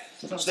 Right? Yeah.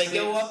 So they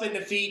go up and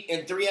defeat...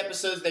 In 3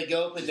 episodes, they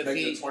go up and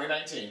defeat...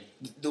 2019.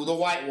 The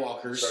White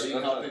Walkers.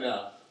 Starting healthy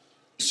now.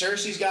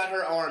 Cersei's got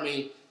her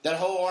army. That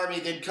whole army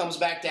then comes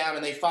back down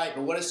and they fight.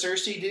 But what does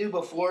Cersei do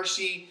before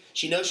she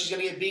knows she's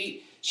going to get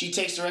beat? She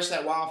takes the rest of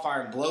that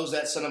wildfire and blows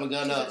that son of a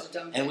gun up.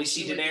 And we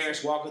see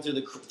Daenerys walking through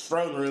the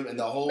throne room and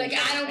the whole... Like,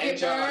 I don't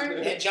get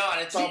burned. And Jon,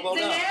 it's all blown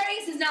up.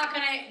 Daenerys is not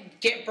going to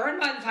get burned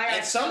by the fire.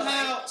 And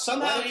somehow...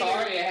 What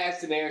Arya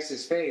has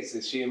Daenerys' face?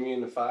 Is she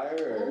immune to fire?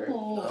 Or?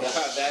 Oh,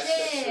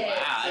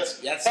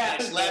 that's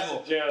next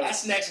level.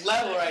 That's next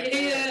level right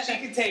there. She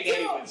can take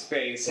anyone's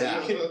face.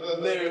 Yeah. She can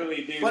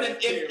literally do but that.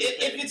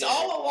 If it's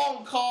all a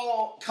long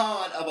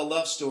con of a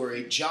love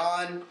story,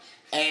 Jon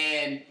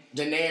and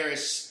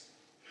Daenerys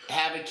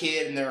have a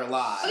kid and they're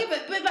alive. Okay,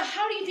 but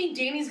how do you think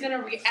Dany's going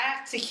to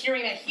react to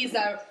hearing that he's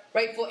the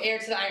rightful heir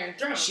to the Iron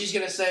Throne? She's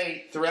going to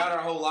say, throughout our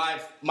whole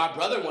life, my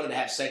brother wanted to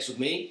have sex with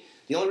me.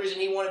 The only reason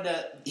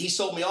he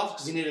sold me off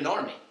because he needed an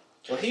army.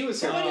 Well, he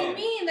was. What do you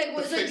mean? Like,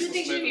 do you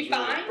think she'd be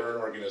fine?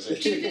 Do you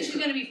think she's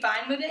going to be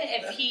fine with it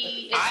if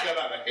he?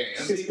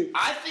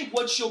 I think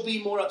what she'll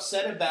be more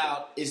upset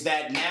about is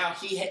that now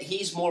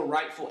he's more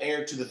rightful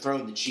heir to the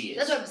throne than she is.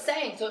 That's what I'm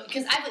saying. So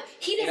because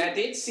he doesn't. And I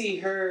did see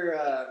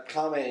her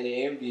comment in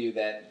the interview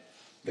that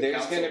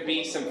there's going to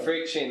be some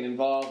friction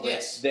involved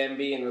with them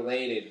being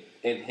related.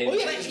 And him. Well,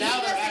 yeah, because now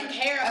he doesn't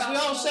care about. As we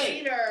all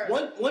say,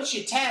 once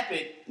you tap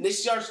it,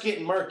 this starts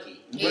getting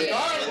murky. Yeah.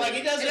 Regardless, like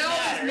it doesn't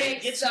matter.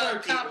 It gets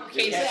murky.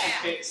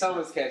 Complicated.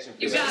 Someone's catching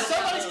feelings.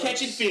 Somebody's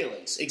catching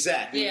feelings.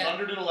 Exactly. The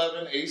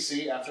 111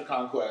 AC after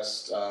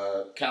Conquest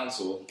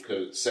Council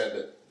said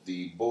that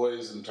the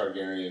boys in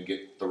Targaryen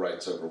get the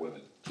rights over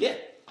women. Yeah.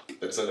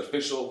 That's an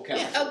official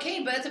council. Yeah,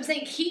 okay, but that's what I'm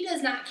saying. He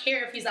does not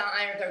care if he's on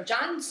Iron Throne.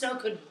 Jon Snow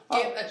could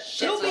give a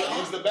shit.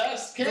 He's the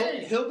best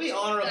king. He'll be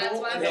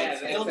honorable.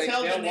 He'll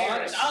tell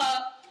Daenerys.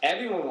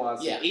 Everyone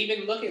wants it.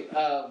 Even look at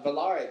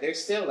Valaris. They're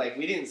still like,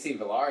 we didn't see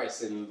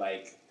Valaris in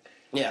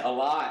a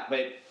lot,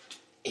 but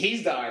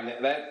he's dying.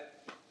 That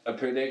a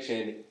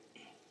prediction.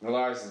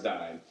 Valerius has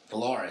died.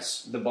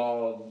 Valerius. The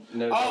bald.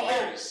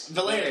 Valerius.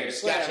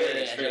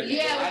 Gotcha.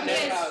 Yeah, I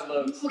know how it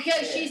looks.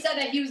 Because she said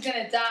that he was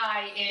gonna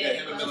die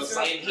in.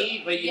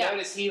 But you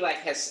notice he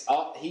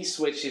he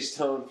switched his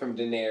tone from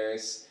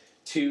Daenerys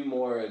to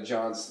more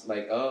Jon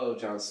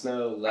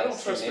Snow. Less I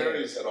don't trust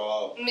Varys at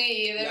all.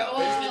 Me either. No,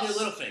 well, he's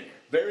Littlefinger.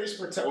 Varys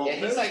protect. Well,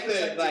 he's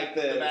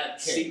the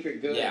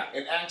secret good. Yeah,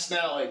 and acts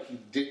now like he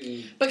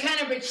didn't. But kind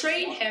of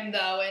betrayed him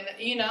though, and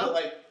But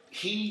like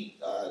he,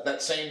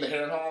 the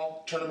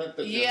Harrenhal tournament,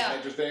 the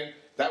major thing,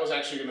 that was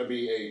actually going to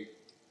be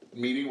a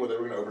meeting where they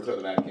were going to overthrow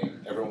the Mad King.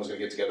 Everyone was going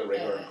to get together,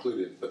 Rhaegar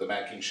included, but the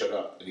Mad King showed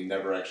up, and he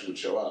never actually would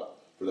show up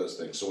for those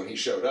things. So when he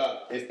showed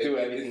up, it threw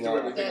everything out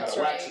of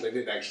whack. So they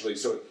didn't actually.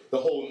 So the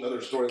whole other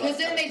storyline. Because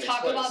didn't they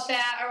talk about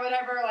that or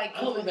whatever? Like,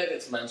 I don't think that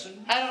it's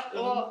mentioned. I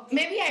don't. Well,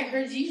 maybe I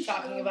heard you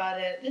talking about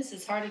it. This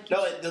is hard to keep.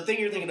 No, the thing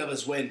you're thinking of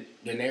is when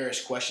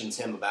Daenerys questions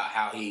him about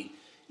how he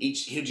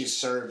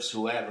just serves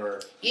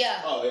whoever.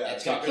 Yeah. Oh yeah.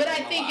 But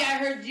I think I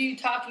heard you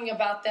talking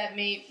about that.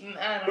 Maybe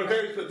I don't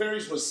know. But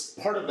Varys was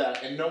part of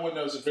that, and no one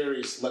knows if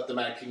Varys let the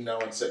Mad King know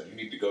and said, "You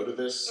need to go to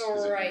this."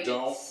 Because if you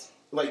don't.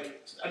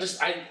 Like,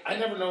 I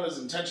never know his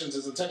intentions.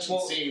 His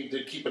intentions seem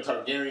to keep a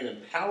Targaryen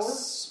in power.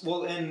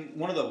 Well, and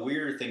one of the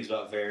weird things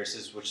about Varys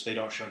is, which they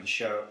don't show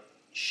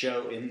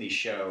in the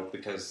show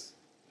because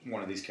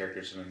one of these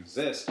characters doesn't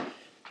exist.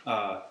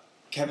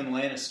 Kevin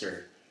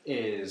Lannister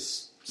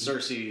is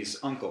Cersei's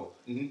uncle,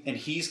 and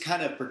he's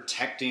kind of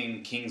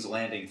protecting King's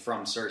Landing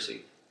from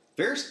Cersei.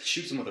 Varys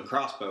shoots him with a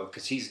crossbow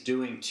because he's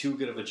doing too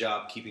good of a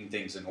job keeping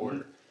things in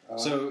order.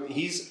 So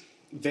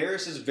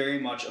Varys is very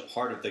much a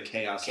part of the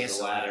chaos of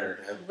the ladder.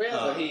 Really?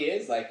 So he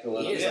is like the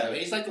little.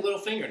 He's like the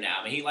Littlefinger now.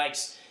 I mean,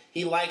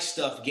 he likes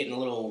stuff getting a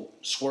little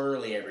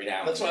swirly every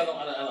now and then. That's why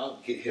I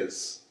don't get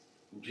his.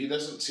 He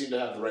doesn't seem to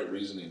have the right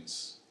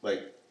reasonings.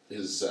 Like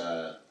his.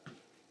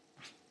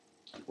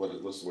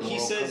 What's the word? He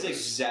says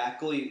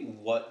exactly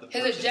what the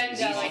his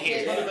agenda, like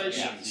his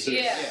motivations.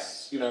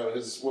 You know,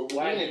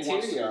 why he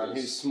wants to do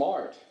who's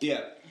smart.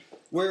 Yeah.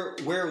 Where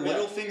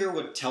Littlefinger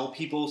would tell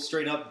people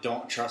straight up,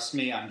 "Don't trust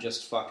me, I'm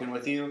just fucking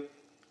with you."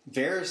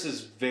 Varys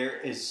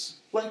is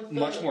like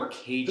much more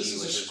cagey. This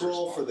is a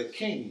scroll for the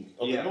king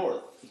of the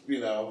North. You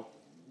know,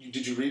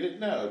 did you read it?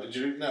 No. Did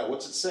you read it? No.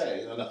 What's it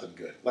say? No, nothing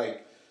good.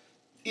 Like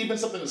even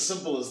something as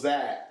simple as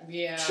that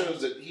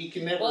shows that he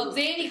can never. Well,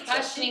 Dany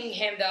questioning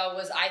him though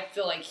was, I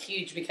feel like,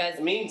 huge because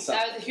it means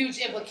something. That was a huge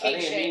implication. I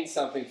think it means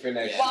something for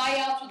next. Why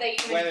else would they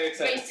even whether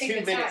it's a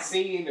 2-minute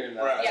scene or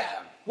not? Right.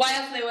 Yeah. Why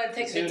else would they want to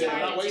take the time? They're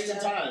not wasting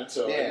time.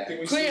 So I think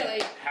we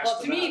clearly, well,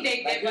 to me,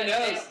 they who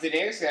knows?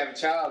 Daenerys could have a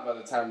child by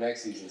the time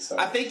next season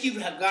starts. I think you've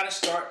got to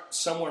start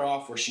somewhere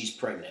off where she's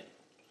pregnant.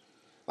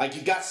 Like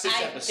you've got 6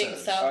 episodes. I think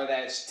so. Or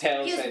that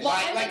tells that.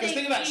 Because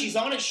think about it, she's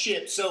on a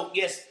ship. So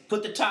yes,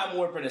 put the time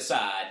warping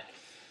aside.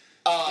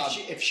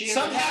 If she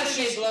somehow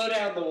she's blow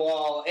down the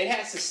wall, it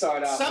has to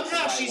start off.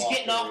 Somehow she's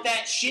getting off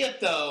that ship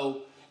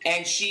though,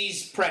 and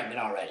she's pregnant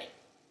already.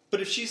 But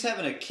if she's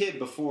having a kid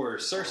before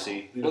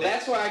Cersei, well,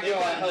 that's where I go.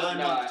 I hope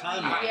not.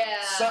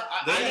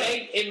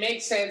 It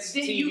makes sense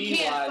TV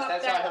wise.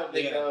 That's why I hope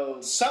they go.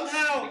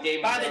 Somehow,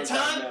 by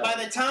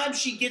the time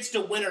she gets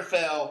to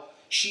Winterfell,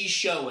 she's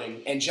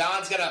showing, and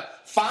Jon's gonna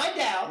find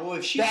out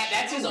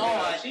that's his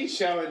aunt. She's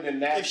showing the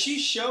next. If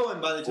she's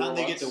showing by the time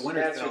they get to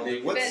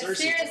Winterfell, what's Cersei?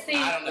 Seriously,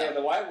 I don't know. Yeah,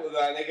 the White Wolf.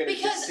 Are they gonna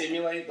just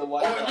simulate the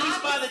White Wolf? Wolf? Or at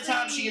least by the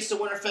time she gets to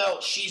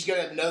Winterfell, she's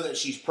gonna know that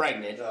she's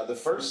pregnant. The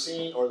first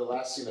scene or the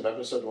last scene of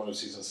episode 1 of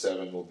season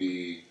 7 will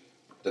be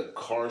the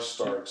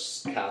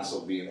Karstark's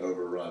castle being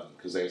overrun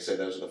because they say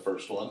those are the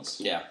first ones.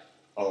 Yeah.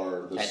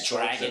 Or the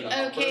dragon.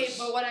 Okay,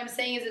 but what I'm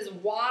saying is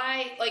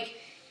why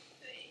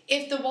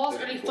if the wall's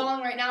already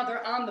falling right now,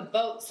 they're on the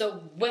boat.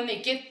 So when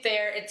they get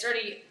there, it's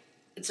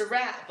a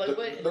wrap.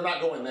 They're not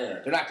going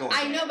there. They're not going.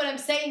 I know, but I'm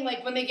saying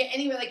when they get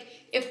anywhere,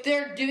 if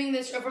they're doing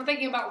this, if we're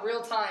thinking about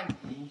real time,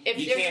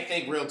 you can't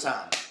think real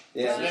time.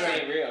 Yeah,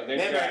 it's real.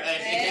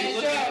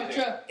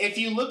 If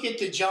you look at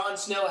the Jon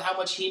Snow, how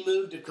much he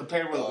moved to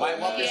compare with White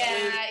Walkers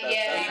moved,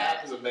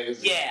 that was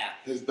amazing. Yeah,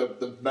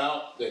 the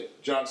amount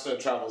that Jon Snow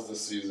travels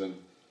this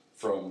season.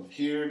 From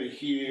here to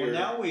here. Well,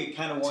 now we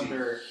kind of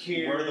wonder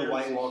were the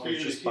White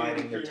Walkers just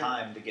biding their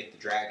time to get the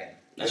dragon?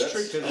 That's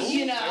true.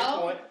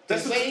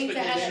 That's waiting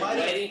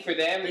for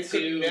them to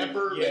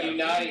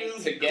unite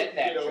to get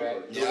that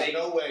dragon. There's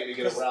no way to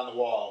get around the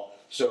wall.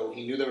 So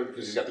he knew there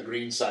because he's got the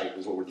green sight,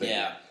 is what we're thinking.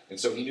 Yeah. And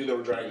so he knew there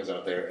were dragons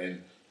out there,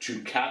 and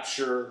to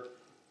capture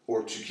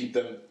or to keep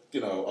them,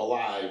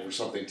 alive or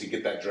something to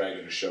get that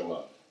dragon to show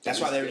up. That's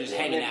why they were just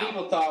hanging out.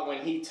 People thought when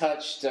he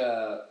touched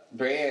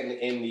Bran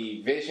in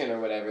the vision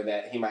or whatever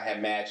that he might have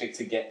magic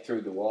to get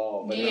through the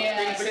wall. But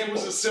it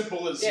was as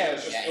simple as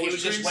it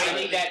was just I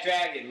need that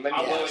dragon. Let me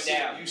blow it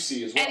down. You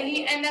see as well.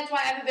 And that's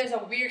why I think there's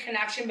a weird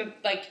connection, but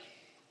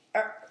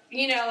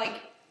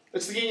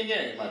it's the yin and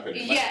yang, in my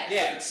opinion.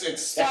 Yeah. It's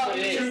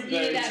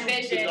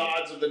the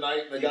gods of the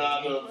night and the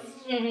god of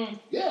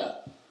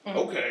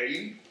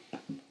okay.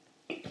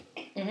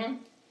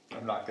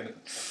 I'm not gonna.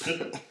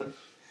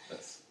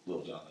 That's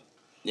Little Jonathan.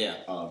 Yeah.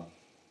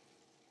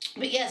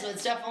 But yeah, so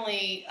it's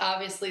definitely,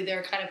 obviously,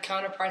 they're kind of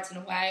counterparts in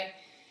a way.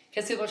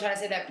 Because people are trying to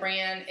say that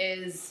Bran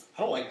is...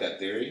 I don't like that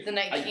theory. The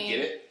Night King. I get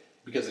it,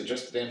 because it's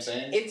just the damn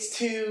saying. It's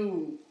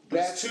too...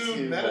 That's too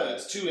meta.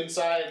 It's too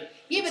inside.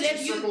 Yeah, but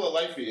if you... circle of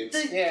life.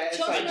 It's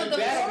Children like, of the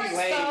Forest,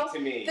 though, to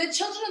me. the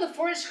Children of the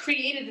Forest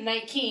created the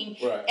Night King.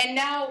 Right. And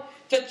now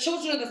the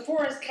Children of the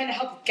Forest kind of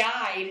help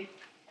guide...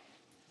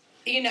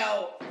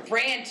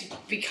 Bran to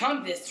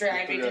become this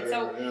dragon. And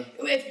so,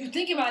 if you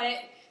think about it,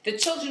 the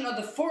Children of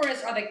the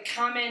Forest are the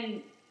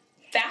common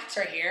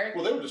factor here.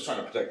 Well, they were just trying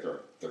to protect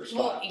their spot.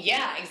 Well,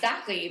 yeah,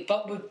 exactly.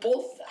 But with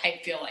both, I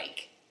feel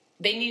like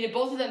they needed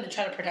both of them to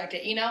try to protect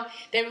it.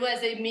 They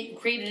realized they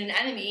created an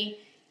enemy,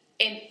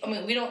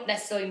 and we don't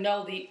necessarily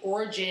know the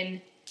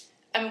origin.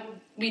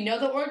 We know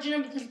the origin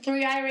of the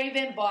three-eyed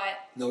raven, but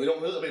no, we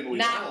don't really.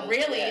 Not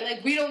really. Yeah.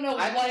 Like we don't know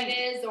what it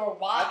is or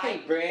why. I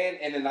think Bran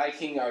and the Night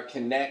King are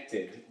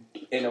connected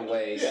in a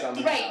way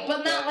somehow. Right,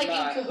 but not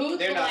in cahoots.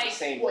 They're not like, the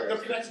same Well, person.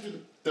 they're connected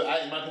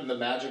to the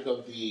magic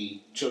of the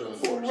Children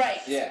of the Forest.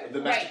 Right. Yeah.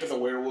 The magic of the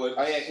werewood.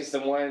 Oh yeah, because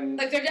the one.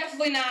 Like they're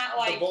definitely not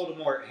like the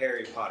Voldemort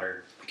Harry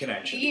Potter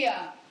connection.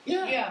 Yeah.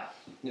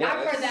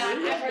 I've heard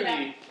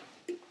that.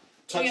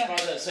 Touched by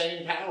that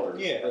same power.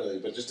 Yeah. Really,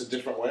 but just a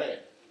different way.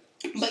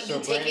 But you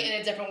take it in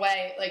a different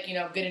way, like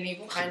good and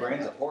evil kind so of.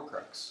 Bran's a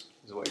Horcrux,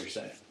 is what you're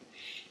saying.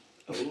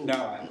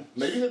 No,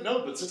 maybe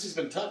no, but since he's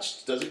been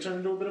touched, does he turn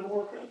into a bit of a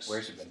Horcrux?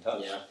 Where's he been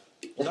touched? Yeah.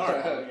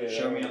 No,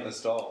 show me on the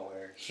stall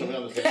where. Show me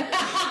on the table.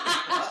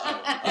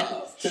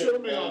 Show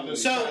me on the.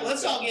 So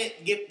let's all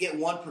get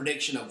one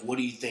prediction of what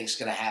do you think's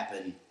going to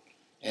happen,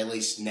 at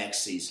least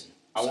next season.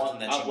 I want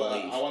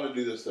to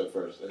do this stuff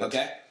first.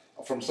 Okay.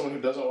 From someone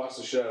who doesn't watch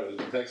the show, who's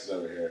been texted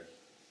over here.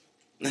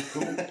 He's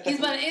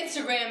been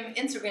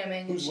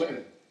Instagramming. Who's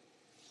winning?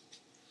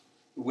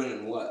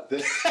 Winning what? The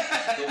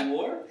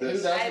war? Who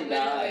doesn't I literally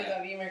die?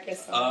 love you,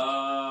 Marcus.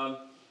 I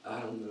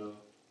don't know.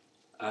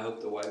 I hope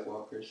the White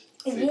Walkers.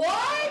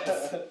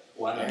 What?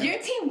 Why? You're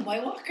Team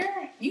White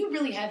Walker? You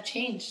really have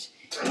changed.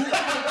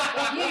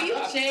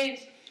 You've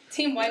changed.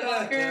 Team White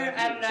Walker.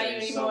 I don't know you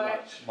anymore.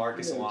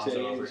 Marcus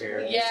Alonso over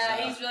here. Yeah,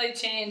 he's really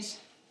changed.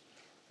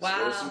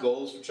 Wow. What are some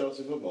goals for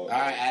Chelsea football? All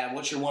right, Adam.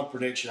 What's your one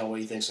prediction on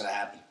what you think's going to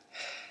happen?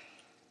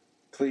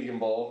 Clegane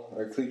Bowl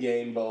or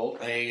Clegane Bowl.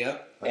 There you go.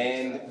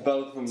 And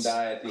both of them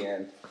die at the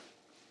end.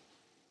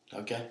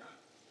 Okay.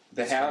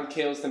 The Hound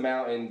kills the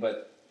Mountain,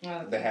 but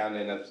the Hound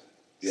ends up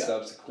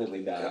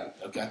subsequently dying.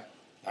 Yeah. Okay.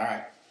 All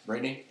right.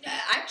 Brittany?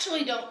 I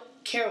actually don't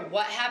care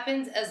what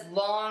happens as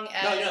long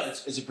as... No,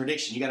 it's a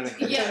prediction. You got to make a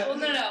prediction. Yeah, well,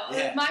 no.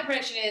 Yeah. My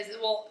prediction is,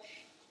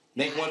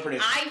 make one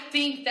prediction. I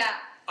think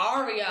that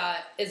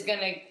Arya is going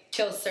to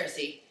kill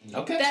Cersei.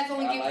 Okay. That's the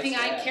only thing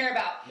I care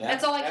about. Yeah.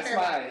 That's all I care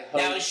about.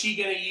 Now, is she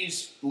going to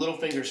use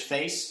Littlefinger's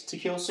face to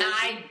kill Cersei?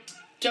 I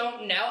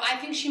don't know. I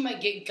think she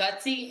might get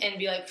gutsy and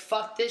be like,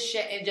 fuck this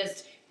shit, and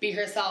just be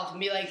herself and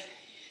be like,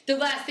 the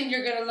last thing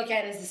you're going to look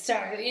at is the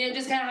star.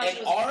 Just kind of how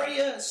she was.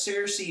 Arya,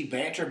 Cersei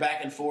banter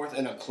back and forth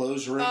in a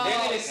closed room. Oh, they're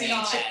going to see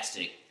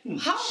fantastic.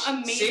 How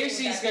amazing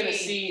Cersei's going to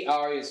see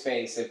Arya's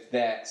face if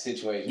that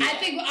situation. I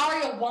think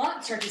Arya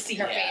wants her to see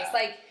her face.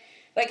 Like,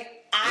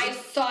 I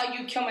saw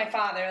you kill my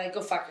father. Like,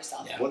 go fuck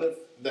yourself. Yeah. What if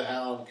the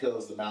Hound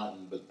kills the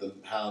Mountain, but the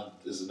Hound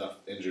is enough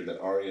injured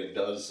that Arya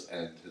does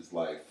end his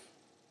life?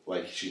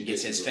 Like, she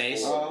gets his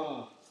face?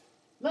 Oh.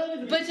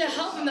 But to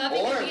help him out,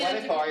 or what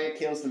if Arya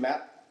kills the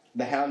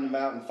Hound and the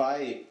Mountain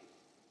fight?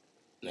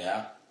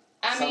 Yeah.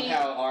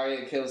 Somehow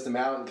Arya kills the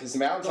Mountain because the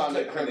Mountain's on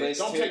the list.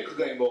 Don't take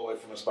Clegane Bowl away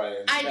from us by any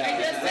means. I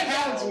just the think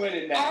Hound's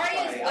winning that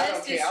Arya's fight.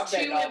 list is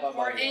too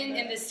important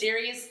in the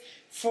series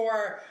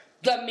for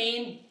the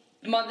main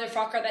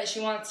motherfucker that she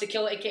wants to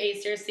kill, aka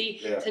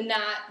Cersei, to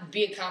not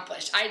be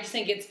accomplished. I just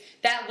think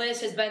that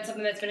list has been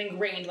something that's been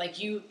ingrained. Like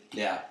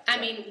I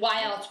mean,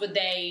 why else would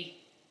they,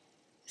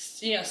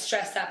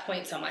 stress that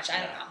point so much? I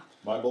don't know.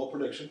 My bold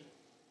prediction: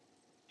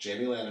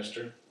 Jaime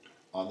Lannister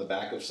on the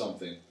back of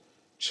something,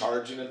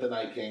 charging at the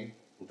Night King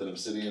with an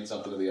obsidian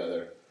something or the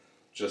other,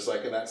 just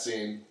like in that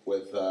scene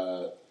with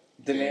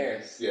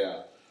Daenerys.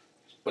 Yeah,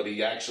 but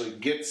he actually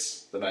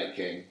gets the Night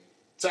King,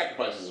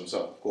 sacrifices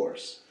himself, of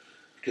course.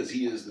 Because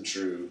he is the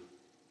true,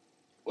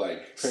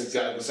 guy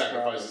that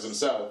sacrifices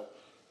himself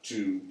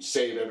to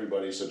save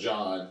everybody. So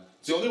Jon,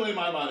 it's the only way in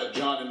my mind that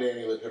Jon and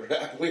Dany live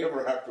happily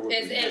ever after.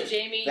 Is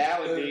Jaime?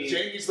 That would be.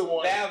 Jaime's the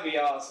one. That would be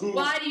awesome.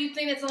 Why do you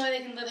think that's the only way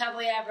they can live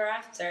happily ever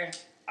after?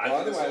 I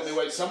think that's the only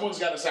way. Someone's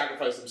got to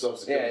sacrifice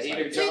themselves to kill this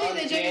either Night Do you Jon,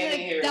 think that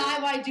Jaime Dany,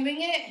 die while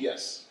doing it?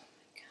 Yes.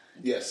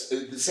 Yes.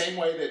 The same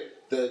way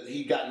that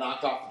he got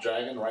knocked off the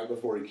dragon right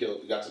before he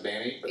got to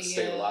Dany, but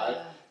stayed alive.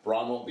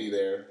 Bronn won't be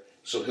there.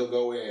 So he'll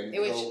go in,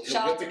 he'll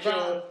get the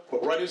kill,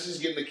 but right as he's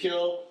getting the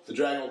kill, the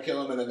dragon will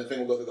kill him, and then the thing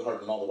will go through the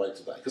heart, and all the Whites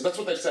will die. Because that's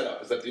what they've set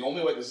up, is that the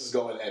only way this is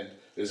going to end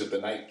is if the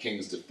Night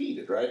King's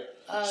defeated, right?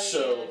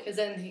 Because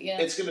then,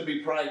 it's going to be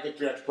pride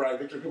victory after pride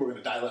victory. People are going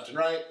to die left and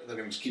right, and they're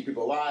going to just keep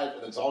people alive,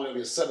 and it's all going to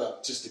be a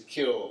setup just to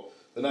kill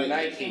the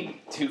Night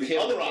King. To the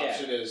kill other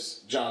option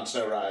is Jon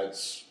Snow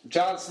rides.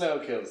 Jon Snow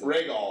kills him.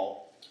 Rhaegal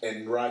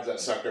and rides that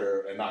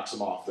sucker and knocks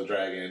him off the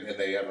dragon, and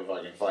they have a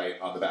fucking fight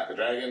on the back of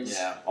dragons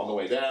on the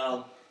way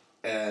down.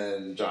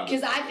 And John,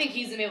 because I think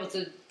he's gonna be able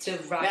to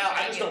ride. Now,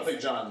 I just don't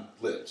think John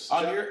lives.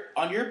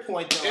 On your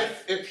point, though,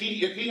 if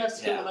he has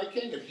to kill the Night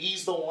King, if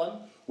he's the one,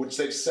 which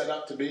they've set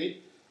up to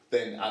be,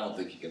 then I don't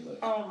think he can live.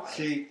 Oh my.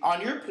 See, on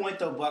your point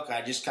though,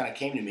 Buckeye, just kind of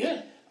came to me.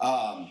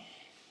 Yeah.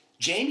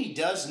 Jamie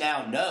does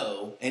now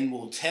know, and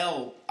will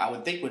tell. I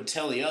would think would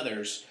tell the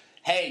others,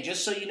 hey,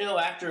 just so you know,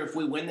 if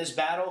we win this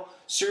battle,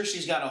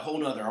 Cersei's got a whole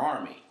nother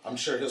army. I'm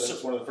sure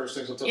that's one of the first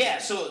things he'll tell. Yeah,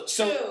 so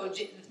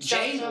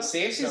Jamie,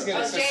 Cersei's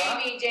gonna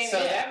survive. Jamie, so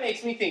that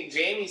makes me think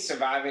Jamie's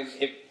surviving.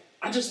 If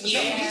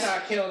Jamie's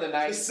not killing the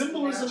Night, the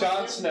symbolism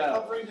Jon of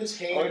Snow covering his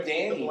hand or with the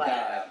Dany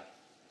black.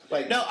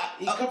 Like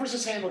he covers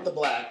his hand with the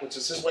black, which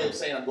is his way of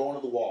saying I'm going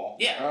to the wall.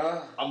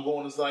 Yeah, I'm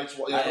going to the Night's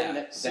Wall.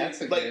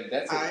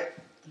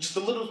 Just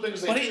the little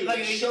things they do,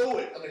 they show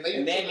it. I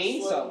mean, they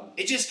mean something.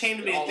 It just came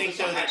to me to think,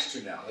 though,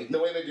 now. Like, the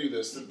way they do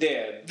this.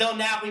 They'll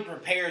now be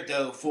prepared,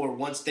 though, for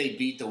once they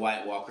beat the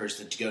White Walkers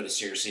to go to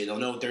Cersei. They'll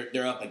know what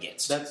they're up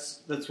against.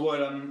 That's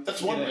what I'm...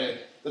 That's one way.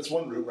 That's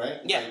one route, right?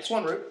 Yeah, it's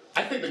one route.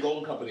 I think the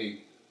Golden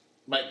Company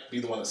might be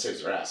the one that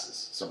saves their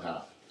asses,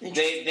 somehow.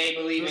 They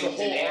believe in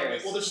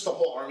Daenerys. Well, there's just a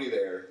whole army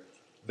there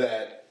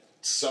that...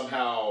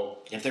 Somehow,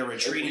 if they're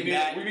retreating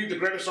back, we need the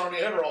greatest army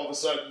ever. All of a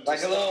sudden,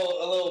 like a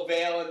little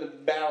veil in the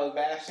Battle of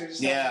Bastards.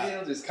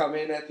 They'll just come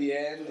in at the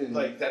end and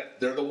like that.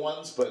 They're the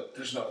ones, but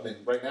there's no. I mean,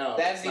 right now,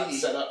 it's not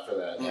set up for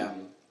that. Yeah.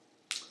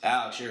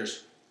 Alex,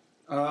 yours.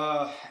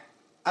 I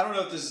don't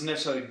know if this is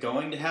necessarily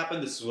going to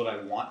happen. This is what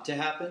I want to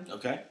happen.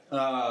 Okay.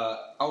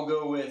 I'll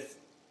go with.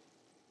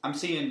 I'm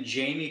seeing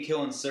Jaime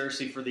killing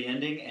Cersei for the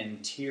ending,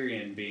 and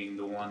Tyrion being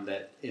the one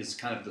that is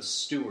kind of the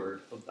steward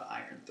of the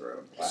Iron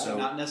Throne. Wow. So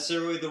not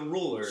necessarily the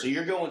ruler. So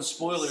you're going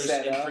spoilers,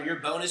 and for your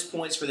bonus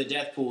points for the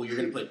death pool, you're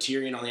going to put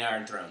Tyrion on the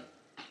Iron Throne.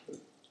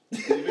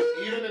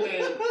 even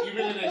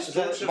in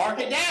a mark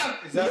it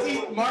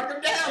down. Mark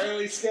him down.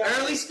 Early stone.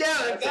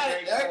 Got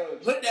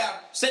it. Put it down.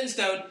 Set in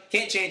stone.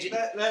 Can't change it.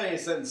 That ain't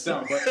set in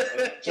stone. But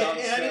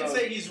and I didn't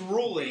say he's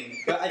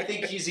ruling, but I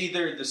think he's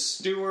either the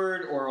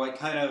steward or like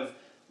kind of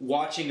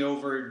watching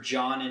over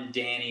Jon and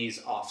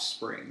Dany's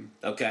offspring.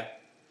 Okay.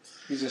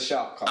 He's a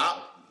shot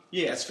caller.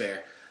 Yeah, that's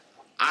fair.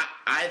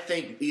 I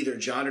think either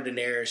Jon or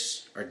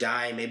Daenerys are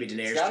dying. Maybe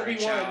Daenerys during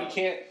child. You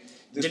can't.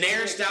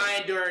 Daenerys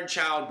dying during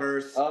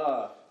childbirth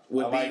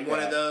would be one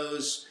of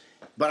those.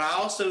 But I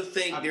also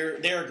think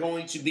there are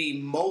going to be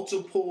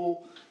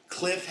multiple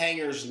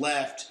cliffhangers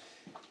left,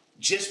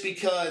 just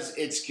because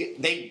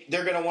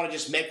they're going to want to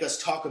just make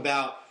us talk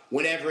about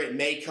whenever it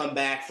may come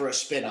back for a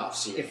spin-off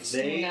series.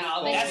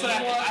 That's what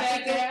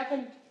I think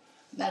happen.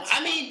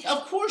 I mean,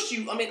 of course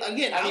you. I mean,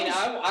 again.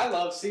 I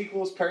love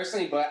sequels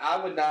personally, but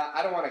I would not.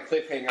 I don't want a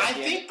cliffhanger. I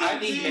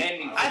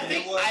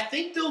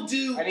think they'll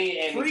do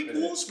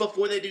prequels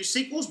before they do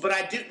sequels. But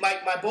I do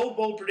like my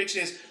bold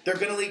prediction is they're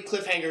going to leave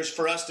cliffhangers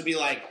for us to be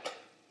like,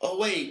 oh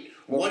wait,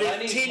 what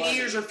if 10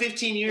 years or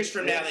 15 years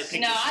from now they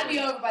pick? No, I'd be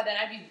over by then.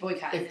 I'd be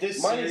boycotting.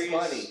 Money's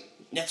money.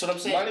 That's what I'm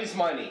saying. Money's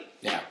money.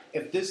 Yeah.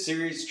 If this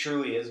series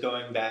truly is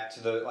going back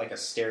to a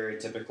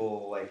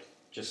stereotypical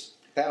just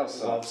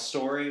love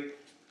story,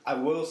 I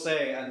will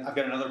say, and I've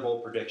got another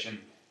bold prediction.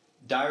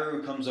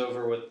 Daeru comes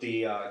over with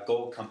the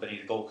gold company.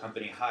 The gold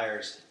company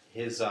hires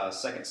his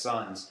second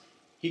sons.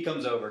 He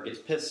comes over, gets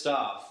pissed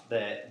off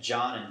that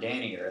Jon and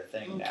Dany are a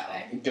thing now.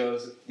 He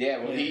goes,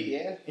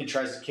 and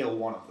tries to kill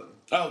one of them.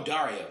 Oh,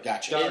 Dario,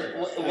 gotcha.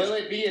 Will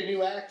it be a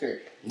new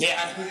actor?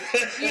 Yeah.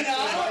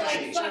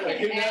 I don't like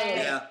fucking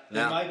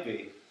It might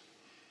be.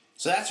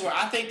 So that's where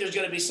I think there's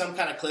going to be some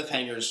kind of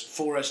cliffhangers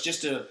for us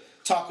just to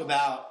talk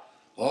about,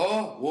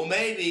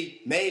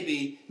 maybe,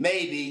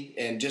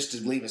 and just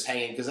to leave us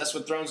hanging, because that's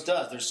what Thrones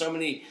does. There's so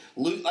many,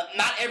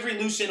 not every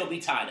loose end will be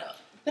tied up.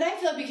 But I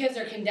feel because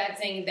they're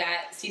condensing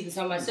that season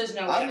so much, there's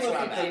no way. I'm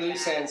looking for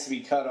loose ends to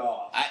be cut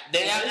off. I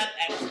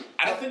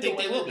don't think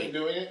they will be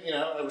doing it.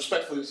 I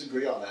respectfully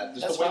disagree on that.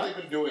 Just the way they've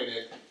been doing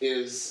it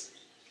is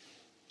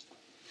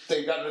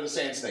they've gotten rid of the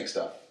sand snake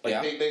stuff.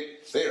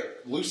 They're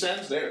loose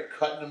ends. They're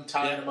cutting them,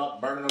 tying them up,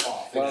 burning them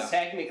off. Well,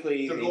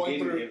 technically, they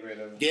didn't get rid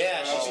of them.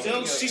 Yeah,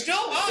 she's still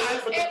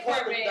alive. But that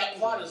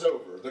plot is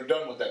over. They're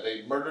done with that.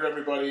 They murdered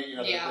everybody.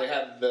 They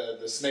had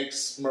the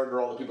snakes murder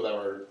all the people that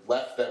were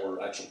left that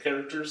were actual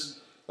characters.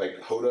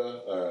 Like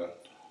Hoda,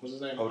 what's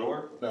his name?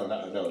 Hodor? No.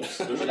 There's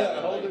a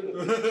guy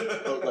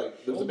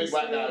there was a big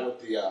black guy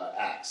with the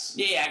axe.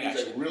 Yeah, I got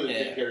He's a really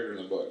big character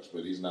in the books,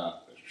 but he's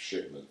not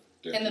shit in the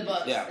in the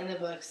books. Yeah. In the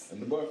books. In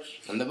the books.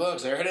 In the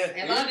books. There it is.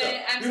 I love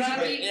it. I'm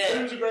sorry.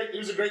 He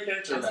was a great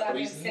character in that, but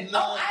he's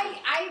not.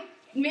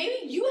 Maybe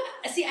you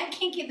see. I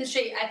can't get the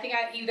straight. I think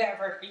either I've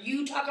heard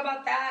you talk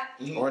about that,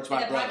 or it's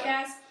my brother,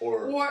 podcast,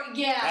 or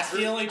That's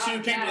the only two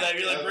people that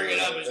really bring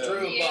it up. Is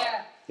Drew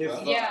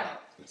and Yeah.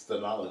 It's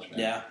the knowledge, man.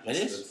 Yeah, it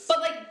is.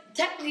 But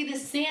technically, the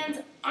Sands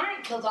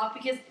aren't killed off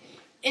because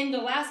in the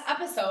last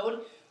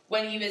episode,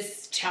 when he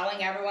was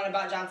telling everyone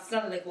about Jon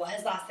Snow, they're like, well,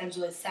 his last name's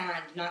really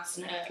Sand, not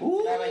Snow.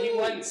 Ooh. No, but he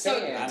wasn't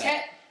saying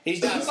that.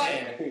 He's not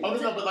saying. Oh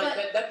no, but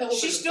like that whole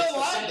she's thing, still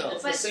alive though.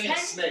 It's the same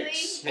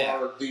snakes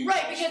are the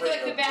right because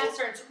like the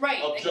bastards,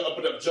 right?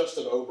 Of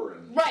Justin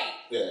Oberyn, right?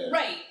 Yeah.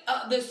 Right.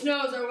 The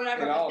Snows or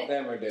whatever. And all of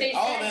them are dead.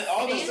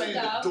 All the saying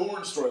the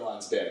Dorne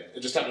storyline's dead.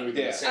 It just happened to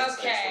be the same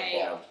snakes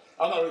involved.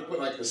 I'm not really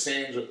putting like the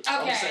same.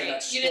 I'm saying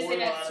that you just say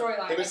that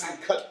storyline. They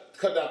basically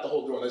cut out the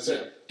whole Dorne. They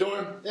said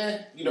Dorne,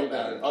 you don't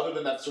matter. Other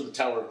than that sort of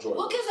Tower of Joy.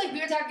 Well, because like we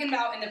were talking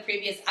about in the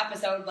previous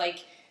episode,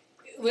 like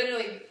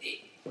literally,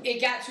 it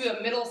got to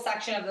a middle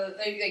section of the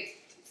like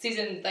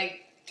season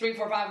like 3,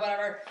 4, 5,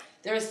 whatever.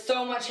 There was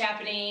so much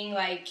happening,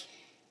 like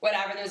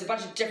whatever. There was a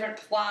bunch of different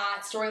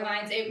plot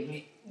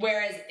storylines.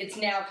 Whereas it's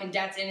now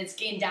condensed and it's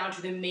getting down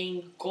to the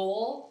main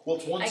goal. Well,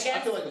 it's one. I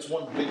feel like it's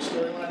one big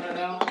storyline right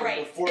now.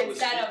 Right. Before it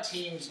was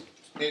 18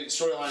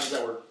 storylines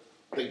that were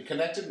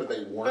connected, but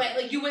they weren't. Right.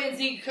 Like you wouldn't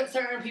see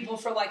certain people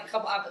for like a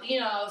couple,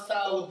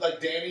 so.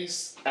 Like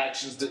Dany's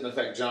actions didn't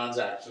affect Jon's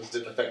actions,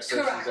 didn't affect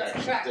Cersei's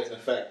actions, didn't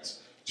affect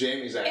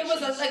Jaime's actions.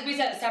 It was, like we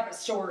said, a separate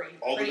story.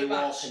 Although they were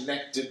all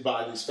connected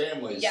by these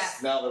families.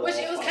 Yes. Now they're Which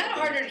it was kind of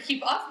harder to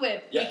keep up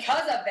with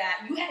because of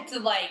that. You had to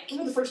like.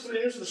 Remember the first 3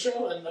 years of the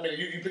show? And I mean,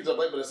 you picked it up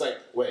late, but it's like,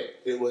 wait,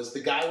 it was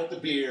the guy with the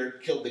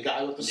beard killed the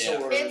guy with the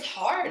sword. It's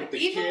hard. With the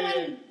even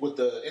kid, with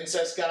the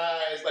incest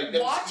guys. Like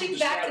watching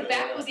back to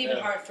back was even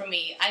hard for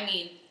me. I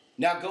mean.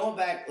 Now going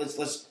back,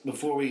 let's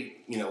before we're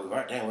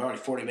already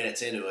 40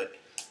 minutes into it.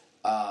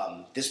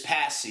 This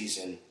past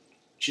season,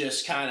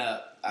 just kind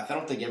of, I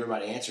don't think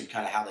everybody answered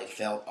kind of how they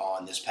felt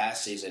on this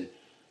past season.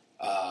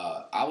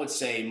 I would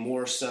say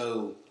more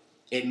so,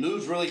 it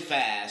moved really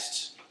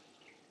fast,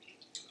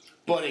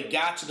 but it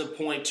got to the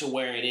point to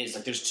where it is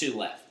like there's 2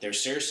 left.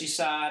 There's Cersei's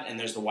side and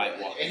there's the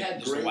White Walker.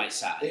 The White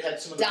side. It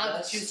had some of the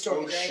best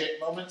shit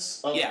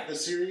moments of the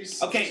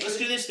series. Okay, let's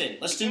do this then.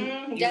 Let's do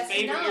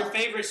your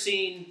favorite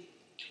scene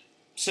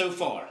so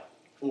far.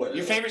 What?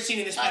 Your favorite scene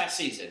in this past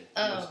season?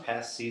 This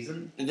past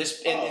season? In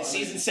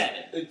season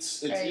 7.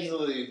 It's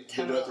easily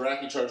the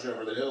Dothraki charging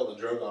over the hill,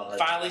 the Drogon. Right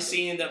finally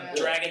seeing the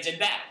dragons in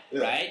battle,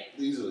 right?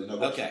 Easily, no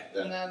question. Okay.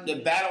 Yeah. The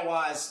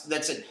battle-wise,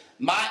 that's it.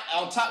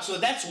 So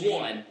that's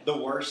one. The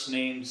worst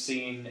named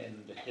scene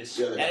in the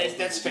history.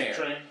 That's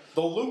fair.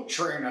 The loot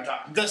train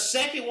attack. The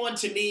second one,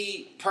 to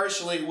me,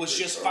 personally, was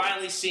just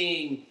finally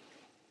seeing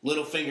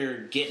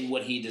Littlefinger getting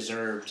what he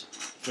deserved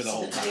for the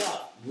whole time.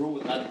 The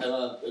way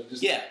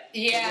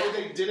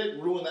they did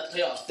it ruined that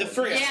payoff.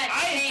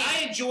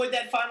 I enjoyed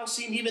that final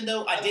scene, even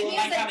though I didn't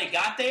like how they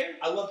got there.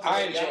 I loved the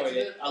way he enjoyed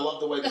it. I love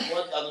the way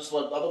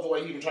I love the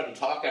way he even tried to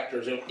talk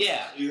after him.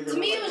 Yeah. To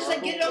me, it was just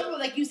like get it over.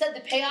 Like you said,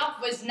 the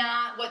payoff was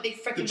not what they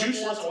freaking. The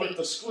juice wasn't worth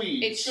the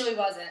squeeze. It truly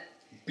wasn't.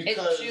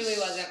 Because it truly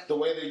wasn't. The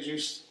way they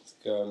juiced.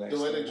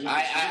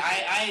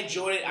 I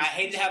enjoyed it. I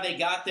hated how they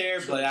got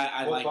there, but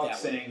I like that. What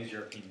saying is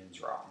your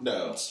opinion's wrong.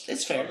 No,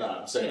 it's fair. I'm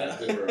not. I'm saying that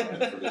they were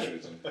for this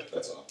reason.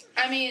 That's all.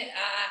 I mean,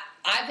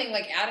 I think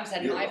like Adam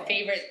said, my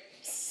favorite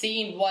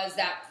scene was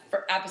that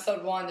for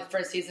episode 1, the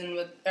first season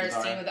with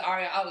scene with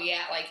Arya. Oh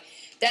yeah, like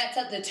that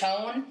set the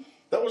tone.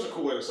 That was a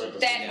cool way to start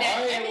the season.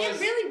 It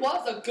really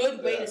was a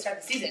good way to start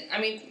the season. I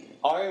mean.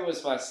 Arya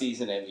was my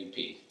season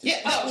MVP.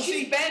 Yeah,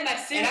 she's been my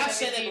season MVP. And I've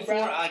said that before.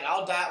 Like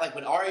I'll die. Like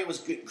when Arya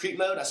was creep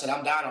mode, I said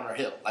I'm dying on her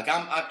hill. Like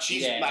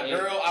she's my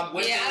girl. I'm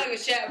with her. I don't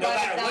give a shit. No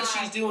matter what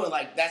she's doing,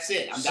 like that's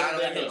it. I'm dying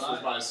on her hill.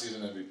 was my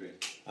season MVP.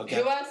 Okay.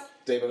 Who was?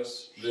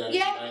 Davos.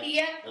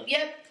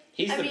 Yep.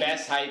 He's the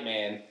best hype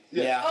man.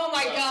 Yeah. Oh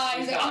my god.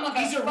 He's like, I'm not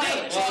gonna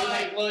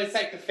fight. Well, it's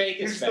like the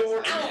fakest best. I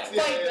don't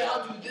fight, but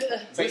I'll do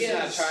this. But he's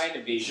not trying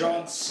to be.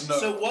 Jon Snow.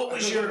 So what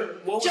was your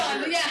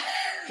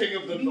King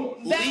of the North.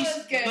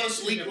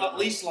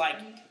 least like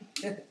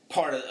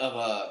part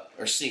of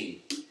or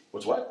scene?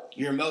 What's what?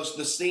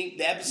 The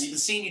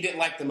scene you didn't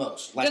like the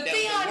most. Like the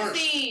Theon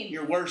scene.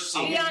 Your worst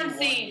scene. Theon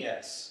scene.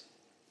 Yes.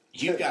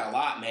 You've got a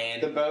lot,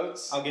 man. The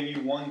boats. I'll give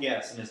you one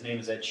guess, and his name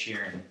is Ed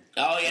Sheeran.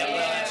 Oh yeah,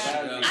 that's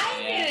true.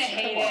 I didn't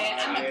hate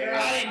it. I'm a girl.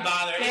 I didn't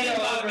bother. It didn't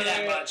bother me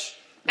that much.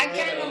 I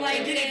kind of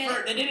liked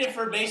it. They did it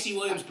for Macy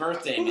Williams'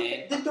 birthday,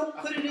 man. Then don't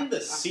put it in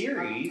the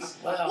series.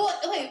 Well,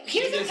 wait,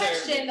 here's the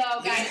question,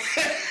 though, guys.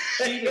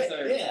 She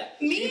deserved it.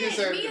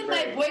 Me and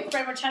my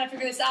boyfriend were trying to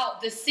figure this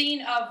out. The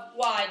scene of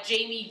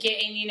Jamie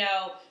getting, he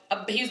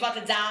was about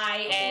to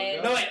die,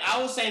 and no, wait,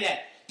 I will say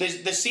that.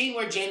 The scene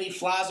where Jamie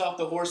flies off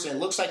the horse and it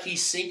looks like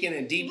he's sinking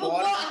in deep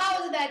water. Well,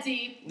 how is it that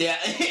deep? Yeah,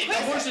 the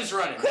horse is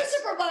running.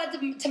 Christopher brought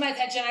it to my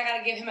attention. I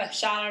gotta give him a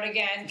shout out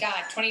again.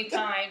 God, 20th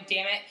time,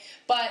 damn it.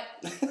 But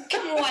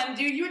come on,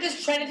 dude, you were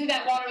just trying to do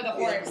that water with a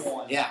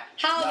horse. Yeah.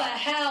 How the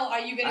hell are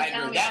you gonna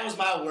tell me? That was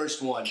my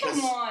worst one.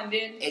 Come on,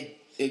 dude.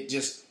 It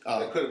just.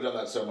 They could have done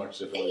that so much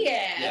differently.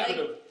 Yeah. They could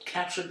have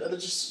captured.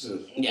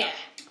 Yeah.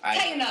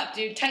 Tighten up,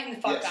 dude. Tighten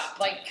the fuck up.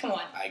 Like, come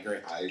on. I agree.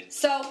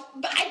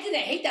 But I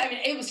didn't hate that. I mean,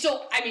 it was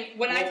still. I mean,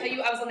 when I tell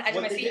you I was on the edge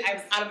of my seat, I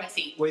was out of my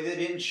seat. What they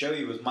didn't show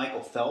you was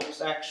Michael Phelps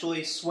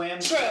actually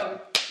swam. True.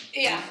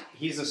 Yeah.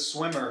 He's a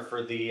swimmer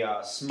for the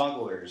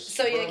smugglers.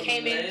 So you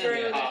came in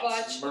through the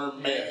clutch.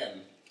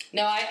 Merman.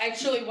 No, I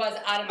truly was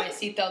out of my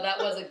seat though. That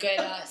was a good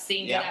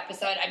scene, good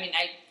episode. I mean,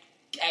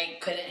 I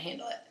couldn't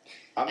handle it.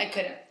 I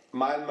couldn't.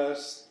 My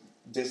most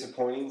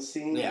disappointing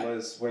scene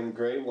was when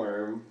Grey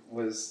Worm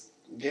was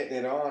getting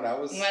it on. I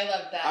love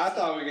that. I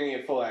thought we were gonna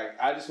get full act.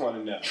 I just want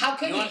to know. How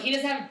could he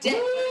doesn't have dick.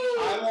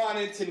 I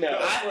wanted to know.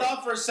 I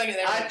thought for a second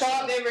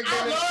they were going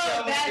to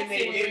show it, and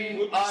they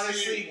didn't.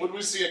 Honestly, would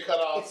we see a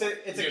cutoff?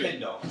 It's a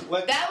Kindle.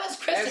 That was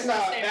Christopher.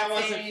 That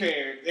wasn't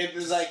fair. It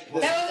was like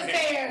that wasn't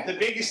fair. The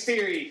biggest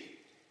theory.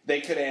 They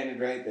could have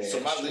ended right there. So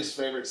my least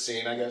favorite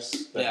scene, I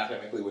guess,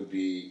 technically would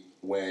be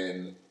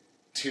when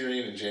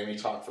Tyrion and Jaime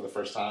talk for the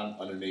first time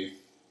underneath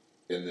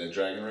in the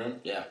dragon room.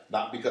 Yeah.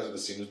 Not because of the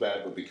scene was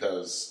bad, but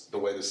because the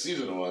way the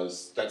season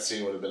was, that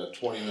scene would have been a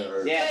 20-minute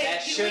or... Yeah,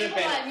 that should have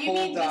been a full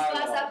mean dialogue.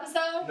 This last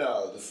episode?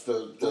 No,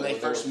 when they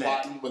first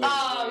met. When the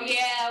setup, when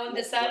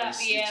he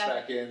sneaks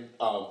back in,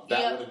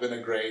 that would have been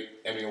a great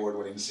Emmy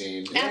Award-winning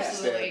scene.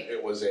 Absolutely. Instead,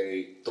 it was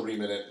a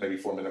 3-minute, maybe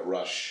 4-minute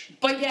rush.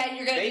 But yeah,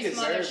 you're going to do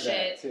some other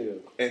shit.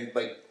 Too. And,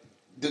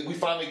 we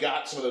finally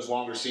got some of those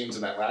longer scenes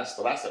in the last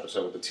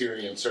episode with the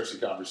Tyrion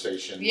Cersei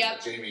conversation, the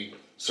Jaime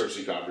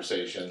Cersei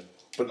conversation.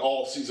 But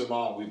all season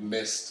long, we've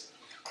missed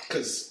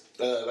because,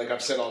 like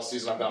I've said all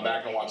season, I've gone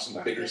back and watched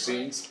some bigger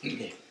scenes,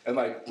 and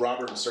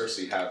Robert and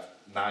Cersei have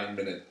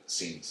 9-minute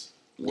scenes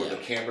where the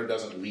camera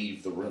doesn't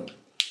leave the room,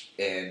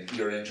 and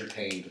you're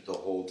entertained the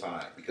whole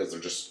time because they're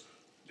just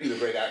either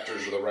great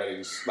actors or the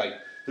writings.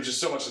 There's just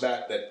so much of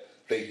that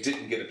they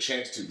didn't get a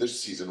chance to this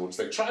season, which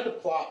they tried to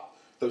plot.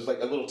 Those a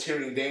little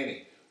Tyrion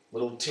Dany.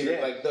 Little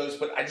Tyrion, those,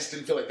 but I just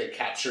didn't feel like they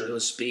captured it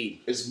was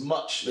speed as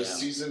much this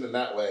season in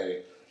that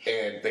way,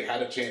 and they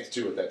had a chance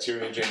to with that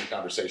Tyrion Jaime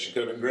conversation.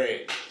 Could have been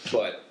great,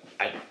 but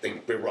I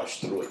think they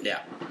rushed through it.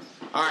 Yeah.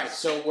 All right,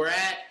 so we're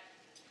at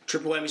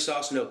Triple Whammy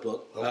Sauce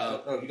Notebook. You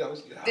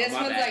guys. This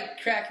one's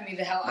cracking me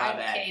the hell. I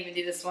can't even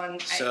do this one.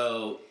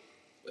 So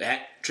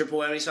at Triple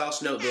Whammy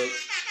Sauce Notebook.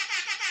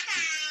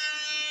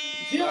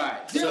 All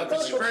right, so if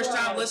it's your first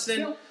time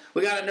listening,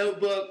 we got a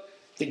notebook.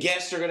 The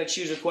guests are going to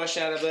choose a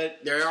question out of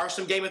it. There are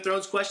some Game of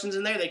Thrones questions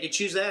in there. They could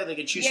choose that. They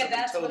could choose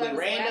something totally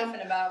random.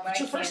 It's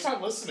your first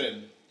time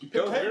listening. You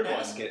Go ahead and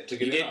ask it to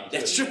get in on.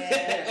 That's true.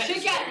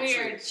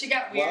 Yeah. She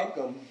got weird.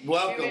 Welcome.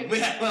 All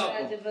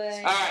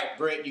right,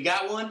 Britt, you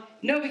got one?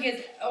 No,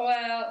 because Go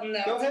ahead and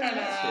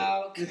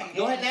ask it.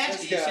 Go ahead and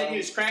ask it. You said he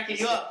was cracking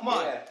you up. Come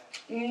on.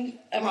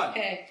 Come on.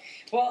 Okay.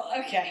 Well,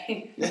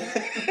 okay.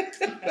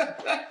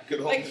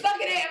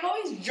 Fucking A, I'm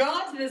always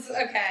drawn to this.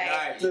 Okay.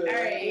 All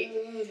right.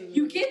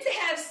 You get to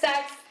have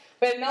sex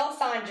with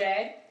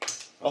Melisandre.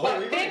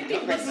 But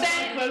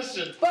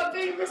 50%. But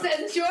 50%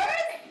 is yours?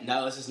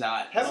 No, this is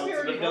not. Haven't we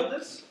already done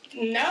this?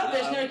 No,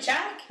 there's no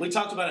check. We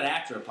talked about it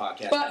after a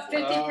podcast. But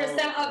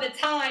 50% of the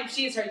time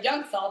she's her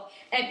young self,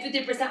 and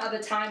 50% of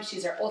the time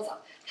she's her old self.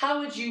 How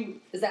would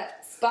you? Is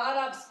that spot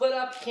up, split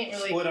up? Can't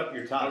really split up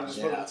your time.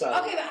 Okay,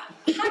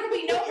 but how do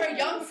we know her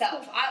young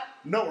self?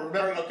 No,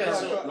 remember. Okay,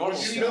 so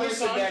where's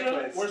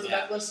the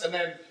necklace? And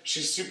then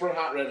she's super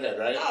hot redhead,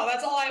 right? Oh,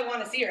 that's all I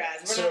want to see her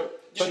as.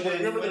 But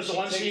remember, there's the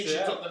one scene she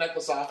took the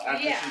necklace off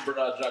after she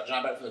brought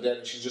John back from the dead,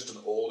 and she's just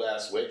an old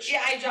ass witch.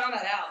 Yeah, I drawn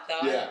that out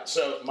though. Yeah,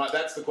 so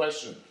that's the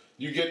question.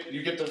 You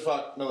get to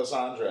fuck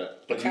Melisandre,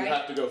 but you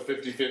have to go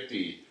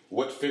 50-50.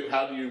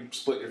 How do you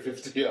split your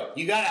 50 up?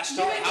 You gotta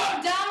start hot.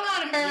 You go down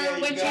on her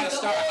when she's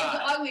the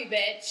old ugly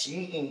bitch,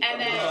 and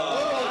then.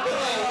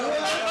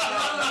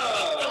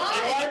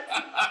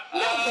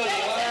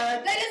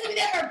 That doesn't mean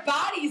that her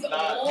body's old.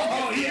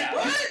 Oh yeah.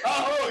 What?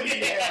 Oh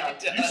yeah.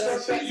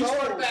 You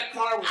start that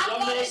car with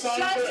young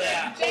Melisandre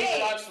and close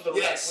your eyes for the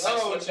rest.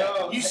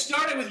 No. You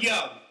started with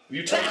young.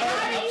 You turn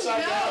her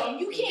upside down.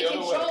 You can't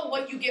control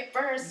what you get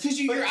first.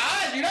 Because your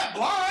eyes, you're not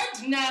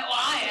blind. No,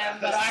 I am.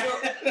 But I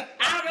don't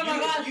know my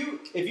God.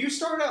 If you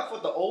start off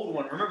with the old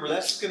one, remember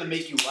that's just gonna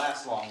make you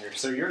last longer.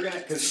 So you're gonna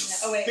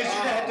because you're gonna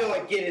have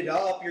to get it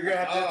up. You're gonna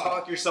have to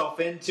talk yourself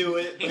into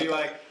it. Be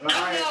like,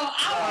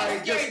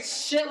 I was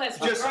scared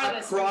shitless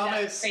regardless of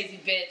that crazy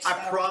bitch. I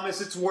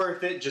promise it's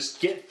worth it. Just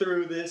get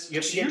through this.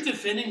 You're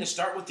defending to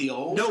start with the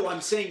old. No,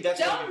 I'm saying that's.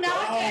 Don't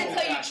knock it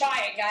until you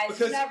try it, guys.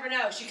 You never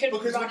know. She could.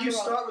 Because when you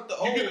start with the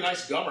old, you get a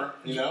nice gummer,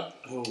 you know.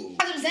 That's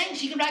what I'm saying.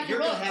 She could rock your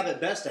world. You're gonna have it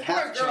best to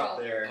have chop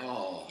there.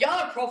 Y'all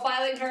are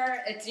profiling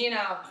her. It's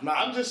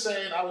I'm just saying.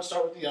 I would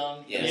start with the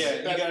young. Yeah,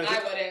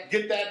 I wouldn't.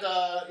 Get that.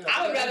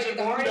 I would rather get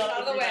the hardest out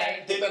of the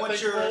way. Then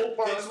once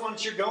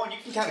you're going, you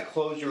can kind of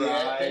close your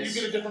eyes. Then you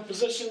get a different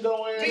position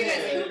going.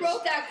 Who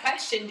wrote that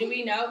question? Do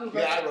we know who wrote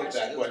that question? I wrote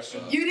that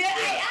question. You did?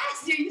 I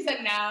asked you. You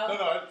said no.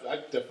 No, I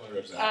definitely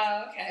wrote that.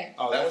 Oh, okay.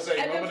 That was a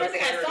moment of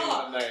clarity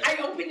one night. I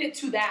opened it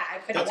to that. I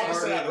couldn't.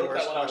 That's the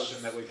worst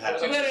question that we've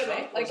had.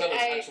 Literally,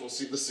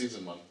 the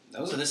season one. That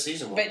was the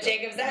season one. But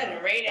Jacob's had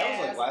a rate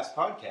That was last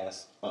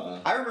podcast.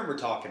 I remember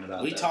talking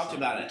about. We talked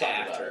about it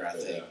after. I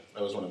think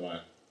that was one of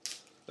mine.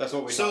 That's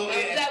what we.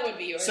 That would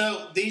be yours.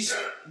 So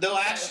they'll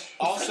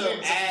also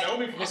add. Know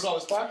me from this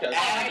podcast.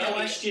 Add a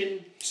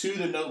question to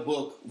the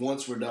notebook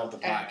once we're done with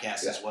the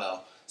podcast as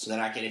well, so that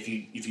I can, if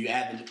you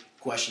add the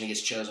question that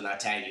gets chosen, I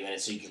tag you in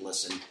it so you can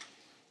listen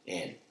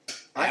in.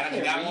 Adam,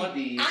 you got one?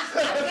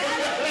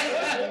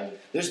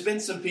 There's been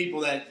some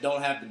people that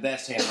don't have the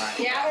best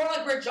handwriting. Yeah, or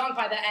like we're drunk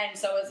by the end,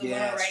 so it's when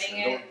we're writing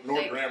it.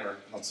 Nor grammar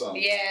on some.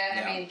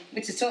 Yeah, I mean,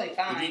 which is totally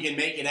fine. If you can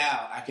make it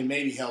out, I can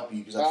maybe help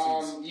you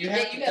because you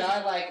have to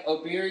die like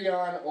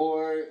Oberon,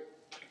 or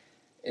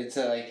it's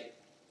like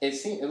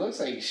it looks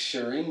like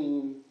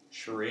Shireen.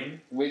 Shireen?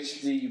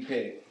 Which do you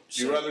pick?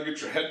 Do you rather get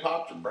your head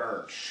popped or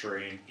burned?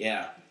 Shireen.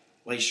 Yeah.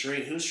 Wait,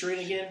 Shireen? Who's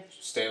Shireen again?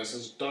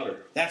 Stannis'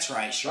 daughter. That's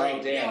right,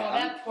 Shireen. Oh, damn. Oh,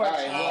 that poor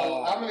child.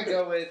 Well, I'm going to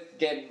go with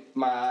getting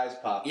my eyes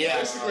popped. Yeah.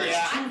 Basically,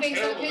 I think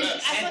so. I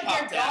feel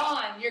like you're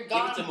gone. You're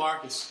gone. Give it to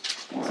Marcus.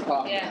 It's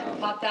popping Yeah, out.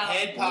 popped out.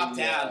 Head popped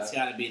out. It's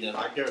got to be the...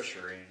 I'd go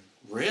Shireen.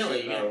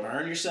 Really? You're going to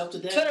burn yourself to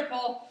death? Twitter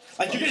poll.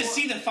 Like, you're going to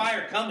see the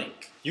fire coming.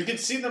 You can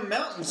see the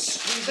mountains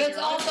squeezing. But it's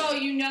also,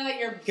 you know that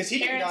your 'Cause he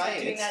can parents die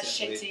are doing that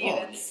shit to you. Oh,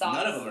 That sucks.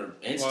 none of them are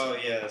instant. Well,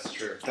 yeah, that's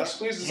true. That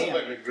squeezes something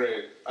like a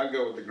grape. I'd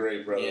go with the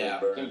grape rather Yeah.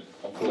 than burn.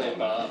 I'm Flip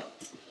up.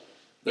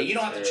 But you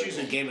don't have to choose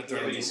in Game of Yeah,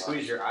 Thrones. but you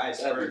squeeze your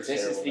eyes That'd be first.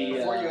 This is the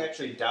before you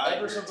actually die.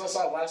 Ever since I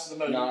saw Last of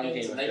the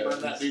Non-Game and they of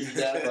burned that dude to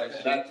death,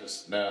 like that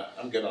just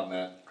I'm good on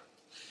that.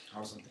 I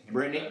wasn't thinking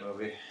Brittany? about that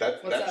movie.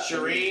 That What's up?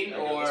 Shireen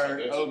or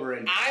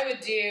Oberyn? I would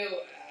do.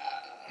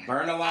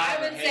 Burn alive.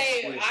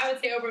 I would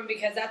say Oberyn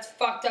because that's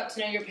fucked up to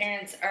know your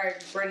parents are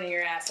burning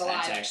your ass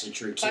alive. That's actually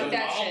true too. Fuck My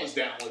that mom shit. was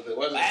down with it,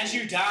 wasn't As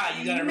you die,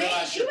 you gotta Man,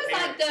 realize she your was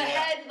parents, like the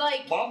head,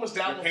 like Mom was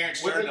down Your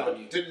parents with turned it, on but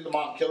you. didn't the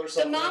mom kill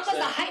herself? the mom next was a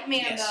day? hype man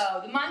Yes.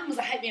 though. The mom was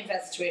a hype man for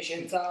that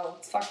situation, so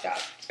it's fucked up.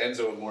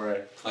 Enzo and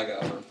Moray. I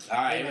got one. All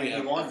right, here we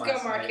You go. won Let's go,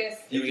 last night. Marcus.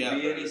 You Here can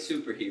we be go. any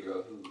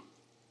superhero.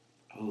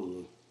 Who?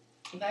 Ooh.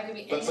 That could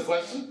be. That's the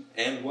question?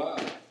 And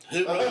why?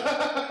 Who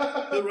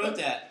wrote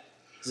that?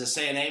 Does it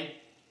say a name?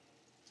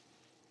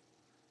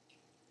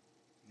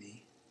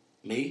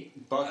 Me?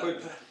 Buck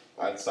would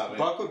I'd stop me.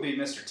 Buck would be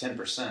Mr.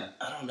 10%.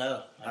 I don't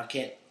know. I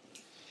can't.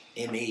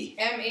 M.E.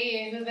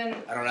 M.E. Who then?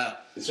 I don't know.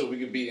 So we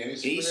could be any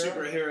Be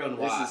superhero? superhero and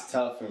This why? is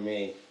tough for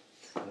me.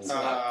 Of course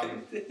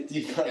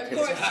you did.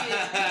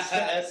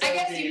 I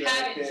guess you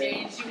haven't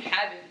changed. You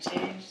haven't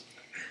changed.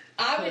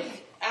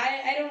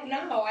 I don't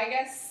know. I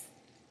guess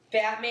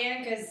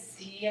Batman because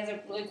he has a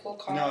really cool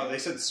car. No, they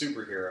said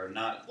superhero,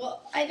 not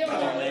Well, I don't Oh, know.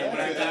 man,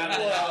 when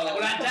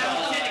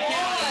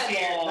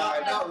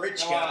I not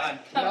rich guy.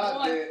 Come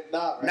on.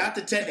 Not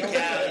the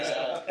technicalities.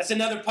 That's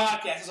another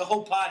podcast. There's a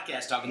whole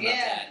podcast talking about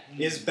Yeah. that.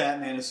 Is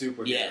Batman a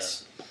superhero?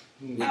 Yes.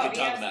 We Oh, can he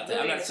talk about that.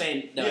 I'm not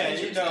absolutely saying. No, Yeah,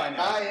 you know I know.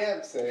 I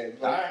am saying.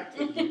 All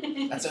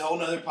right. That's a whole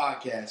nother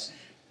podcast.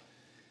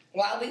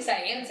 Well, at least I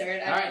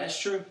answered. All right, that's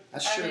true.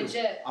 That's I'm true.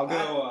 legit. I'll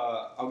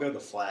go the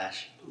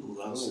Flash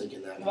Ooh, I was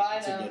thinking that one. Why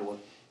That's a though? good one.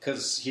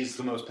 because he's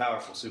the most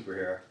powerful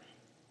superhero.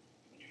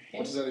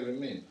 What does that even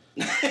mean?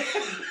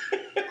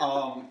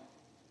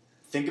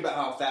 Think about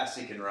how fast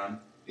he can run.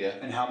 Yeah.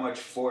 And how much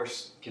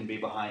force can be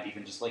behind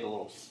even just like a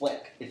little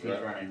flick if he's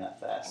Right. running that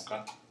fast.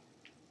 Okay.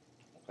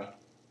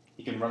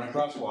 He can run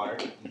across water.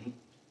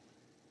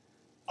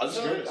 I was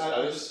just curious.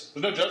 There's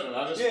no judgment.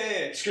 I was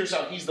just curious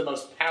how he's the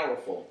most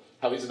powerful.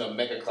 How he's an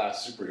Omega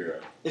class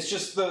superhero. It's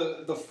just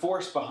the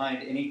force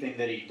behind anything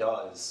that he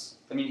does.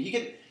 I mean, he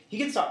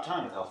can stop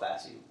time with how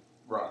fast he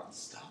runs.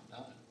 Stop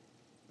that.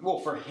 Well,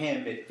 for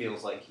him, it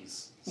feels like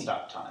he's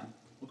stopped time.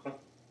 Okay.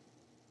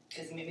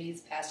 Because maybe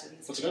he's faster than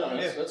this. That's good.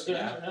 Yeah. That's good.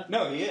 Yeah. Yeah.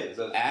 No, he is.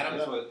 Adam?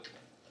 That's what,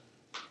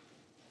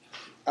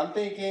 I'm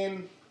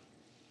thinking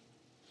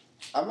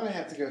I'm gonna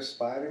have to go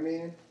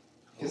Spider-Man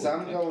because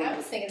I'm going. I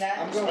was thinking that.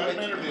 I'm going with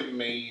Spider-Man or the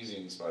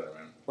Amazing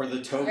Spider-Man? or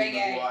the Tobey Great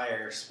guy.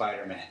 Maguire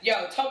Spider-Man.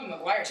 Yo, Tobey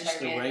Maguire Just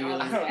the Spider-Man.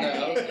 regular- I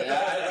don't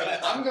know.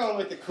 I'm going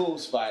with the cool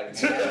Spider-Man.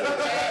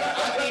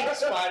 I think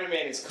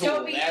Spider-Man is cool.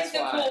 Toby That's is the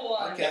why. cool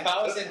one. Okay. If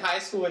I was in high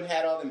school and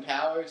had all them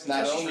powers,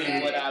 not That's only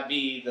true. would I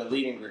be the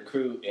leading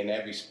recruit in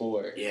every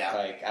sport, Yeah.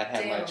 like I'd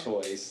have my Damn.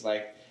 choice.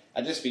 Like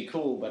I'd just be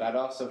cool, but I'd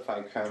also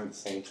fight crime at the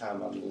same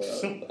time. I'm love.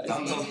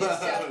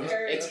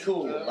 It's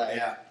cool. Like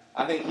Yeah.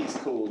 I think he's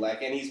cool.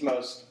 Like and he's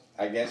most,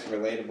 I guess,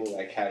 relatable.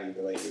 Like how do you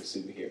relate to a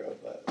superhero?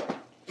 But like,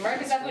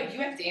 Marcus, I feel like you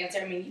have to answer.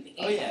 I mean,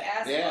 you Oh, yeah.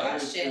 asked Yeah, the It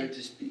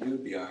question.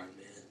 would be Iron Man.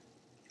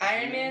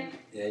 Iron Man?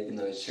 Yeah, even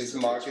though it's because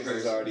just Marcus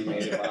has already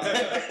made it.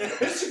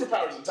 His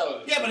superpower is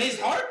intelligence. Yeah, but his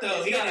heart though.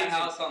 He He got a got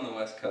house on the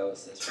West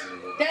Coast. That's really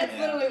it. That's Yeah.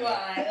 literally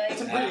why.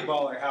 It's a Like, pretty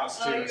baller house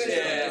oh, too. you're the Yeah,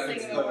 best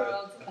thing in the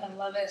world. I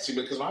love it. See,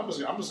 because I'm just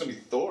gonna be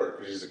Thor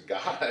because he's a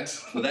god.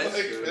 Well, that's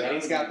true. And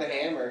he's got the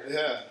hammer.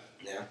 Yeah.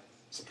 Yeah.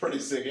 It's a pretty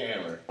sick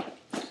hammer.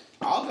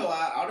 I'll go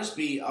out. I'll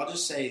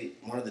just say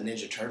one of the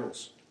Ninja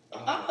Turtles.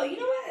 Oh, you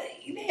know what?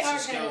 They are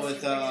Just kind go of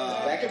with,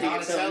 superheroes. That could be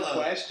its own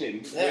Donatello.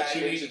 question. Yeah, Which I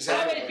mean, Ninja I'm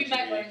Turtle gonna be would you be?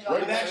 Michelangelo.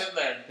 Write that in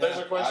there. There's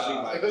a question.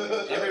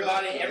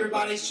 I'll be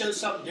Everybody chose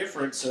something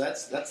different, so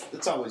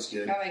that's always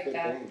good. I like Good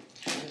that.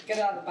 thing. Get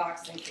out of the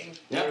box thinking.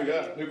 There we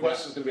go. New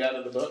questions gonna be out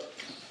of the book.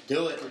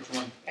 Do it. Which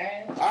one?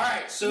 Alright. All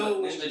right,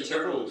 so What Ninja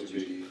Turtle would you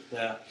be?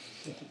 yeah,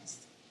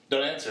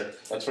 Don't answer.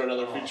 That's for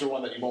another future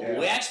one that you won't Yeah. be.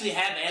 we actually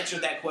have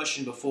answered that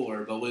question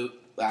before, but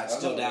I'm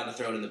still down to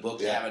throw it in the book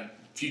to Yeah. have a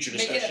future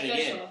Make it discussion again.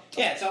 official.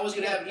 Yeah, it's always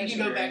gonna have. You can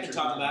go back and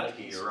talk about it.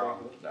 You're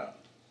wrong. No.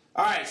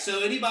 All right,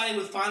 so anybody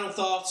with final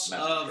thoughts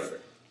Master of Shredder.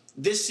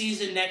 this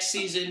season, next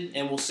season,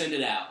 and we'll send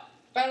it out.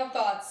 Final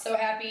thoughts. So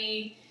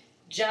happy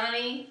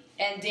Johnny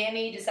and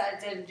Danny decided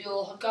to do a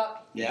little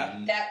hookup.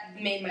 Yeah. That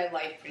made my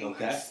life pretty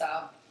much.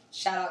 So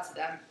shout out to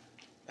them.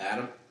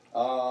 Adam?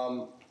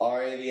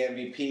 Ari the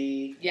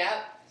MVP.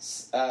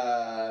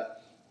 Yep.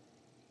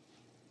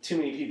 Too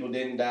many people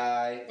didn't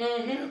die.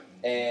 Mm-hmm.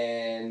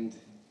 And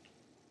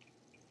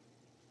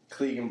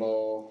Clegan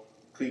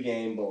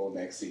Bowl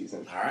next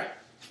season. All right.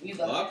 We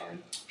love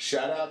him.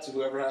 Shout out to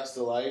whoever has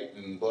to light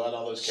and blow out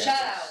all those candles.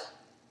 Shout out.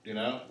 You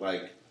know,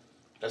 like,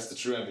 that's the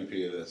true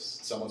MVP of this.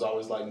 Someone's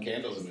always lighting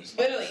candles in this.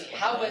 Literally,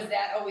 how was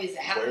that always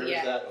happening? Where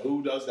is that?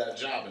 Who does that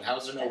job? And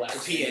how's there no wax?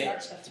 Such a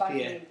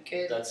fucking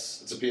good.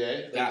 It's a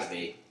PA? Gotta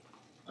be.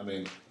 I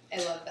mean, I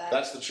love that.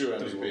 that's the true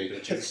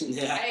MVP.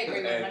 Yeah. I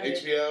agree with And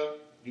HBO,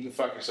 you can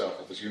fuck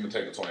yourself if you're going to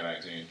take the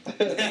 2019.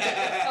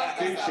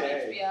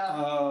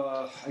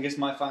 I guess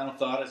my final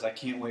thought is I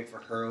can't wait for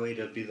Hurley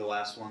to be the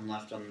last one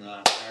left on the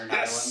Iron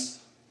Yes.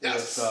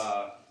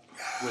 Island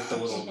with the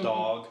little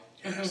dog.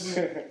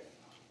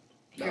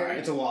 All right.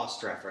 It's a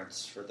Lost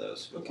reference for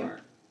those who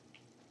aren't.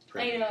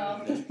 I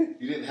know.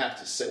 You didn't have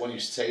to say, when you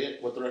say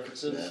it, what the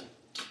reference is.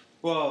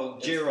 Well,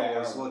 J-Roll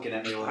was looking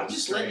at me a little I'm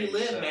just letting you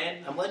live, strange, so-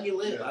 man. I'm letting you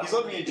live. He's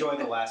letting me enjoy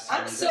the last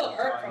time. I'm still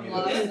hurt from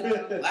love.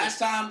 So. Last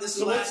time, this is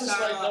So what's last this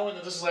time. like knowing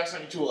that this is the last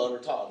time you two will ever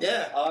talk?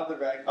 Yeah. On the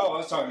record. Oh, I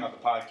was talking about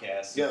the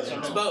podcast. Yeah,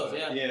 It's both,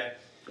 yeah. Yeah.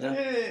 Yeah.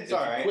 It's If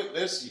all you right. quit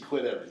this, you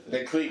quit everything.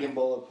 The Clegan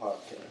Bowl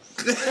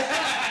podcast.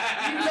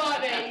 You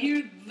love it.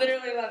 You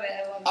literally love it.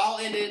 I love it. I'll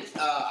end it.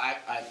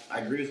 I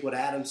agree with what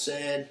Adam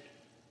said.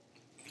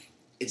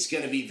 It's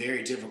going to be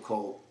very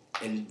difficult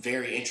and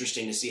very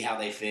interesting to see how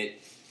they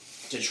fit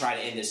to try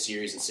to end this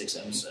series in 6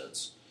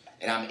 episodes.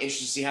 And I'm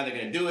interested to see how they're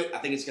going to do it. I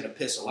think it's going to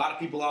piss a lot of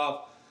people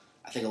off.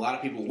 I think a lot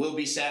of people will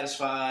be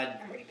satisfied.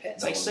 I'm ready to It's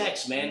piss. like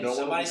sex, man. No one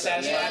will Somebody's be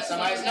satisfied. satisfied,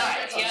 somebody's not.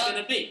 That's what it's Yeah.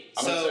 going to be.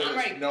 I'm going to I'm say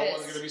ready this, to no piss.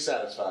 one's going to be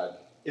satisfied.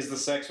 Is the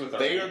sex with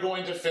They are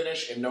going to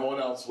finish and no one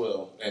else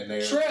will. And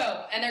they're True,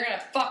 and they're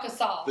gonna fuck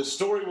us all. the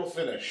story will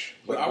finish.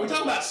 But are we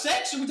talking about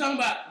sex or are we talking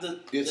about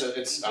the... It's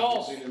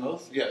Both.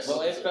 both. Yes.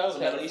 Well, it's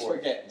both. a At least metaphor.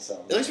 we're getting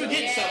something. At least we're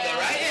getting something,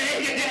 right?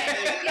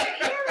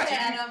 You're right,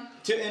 Adam.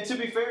 And to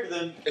be fair to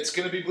them, It's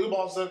going to be blue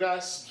balls, though,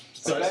 guys.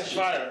 The It's best-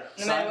 fire.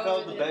 No matter what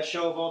Seinfeld, we the do. best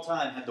show of all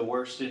time, had the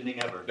worst ending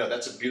ever. No,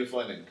 that's a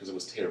beautiful ending because it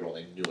was terrible.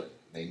 They knew it.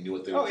 They knew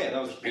what they were Oh, yeah, doing.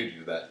 that was- There's beauty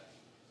to that.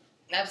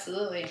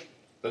 Absolutely.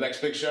 The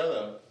next big show,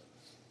 though,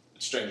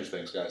 it's Stranger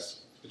Things,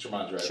 guys. Get your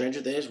minds right.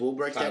 Stranger Things, we'll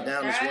break that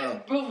down as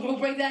well. We'll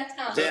break that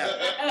down.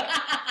 Yeah.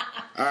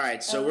 All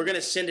right, so we're going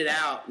to send it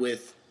out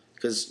with...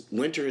 Because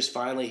winter is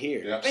finally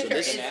here. Yeah. So Winter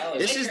this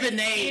is winter the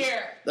name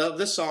here. of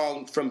the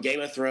song from Game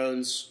of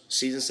Thrones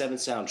Season 7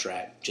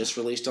 soundtrack. Just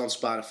released on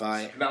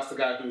Spotify. Pronounce the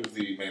guy who's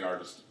the main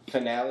artist.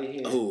 Finale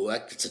here. Ooh,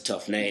 that's a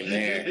tough name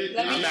there. Let me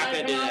I'm not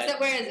going to do pronounce that. it.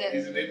 Where is it?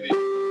 He's an Indian.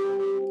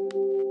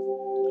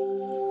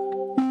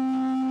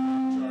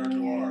 Jar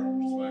Jar,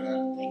 just like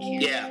that. I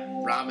can't. Yeah,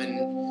 Robin.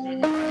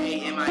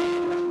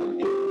 R-A-M-I-N.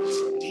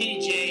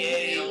 D-J-A.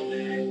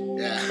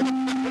 Yeah.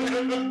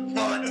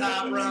 Want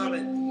top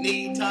ramen.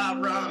 Need top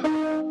ramen.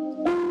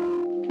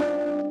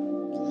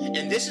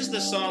 And this is the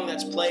song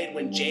that's played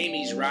when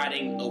Jamie's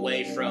riding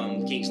away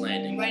from King's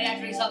Landing. Right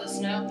after he saw the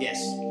snow.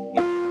 Yes.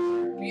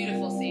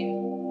 Beautiful scene.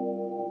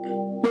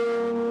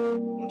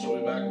 Until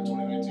we back in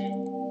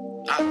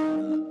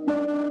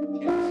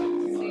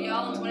 2019. See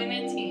y'all in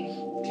 2019.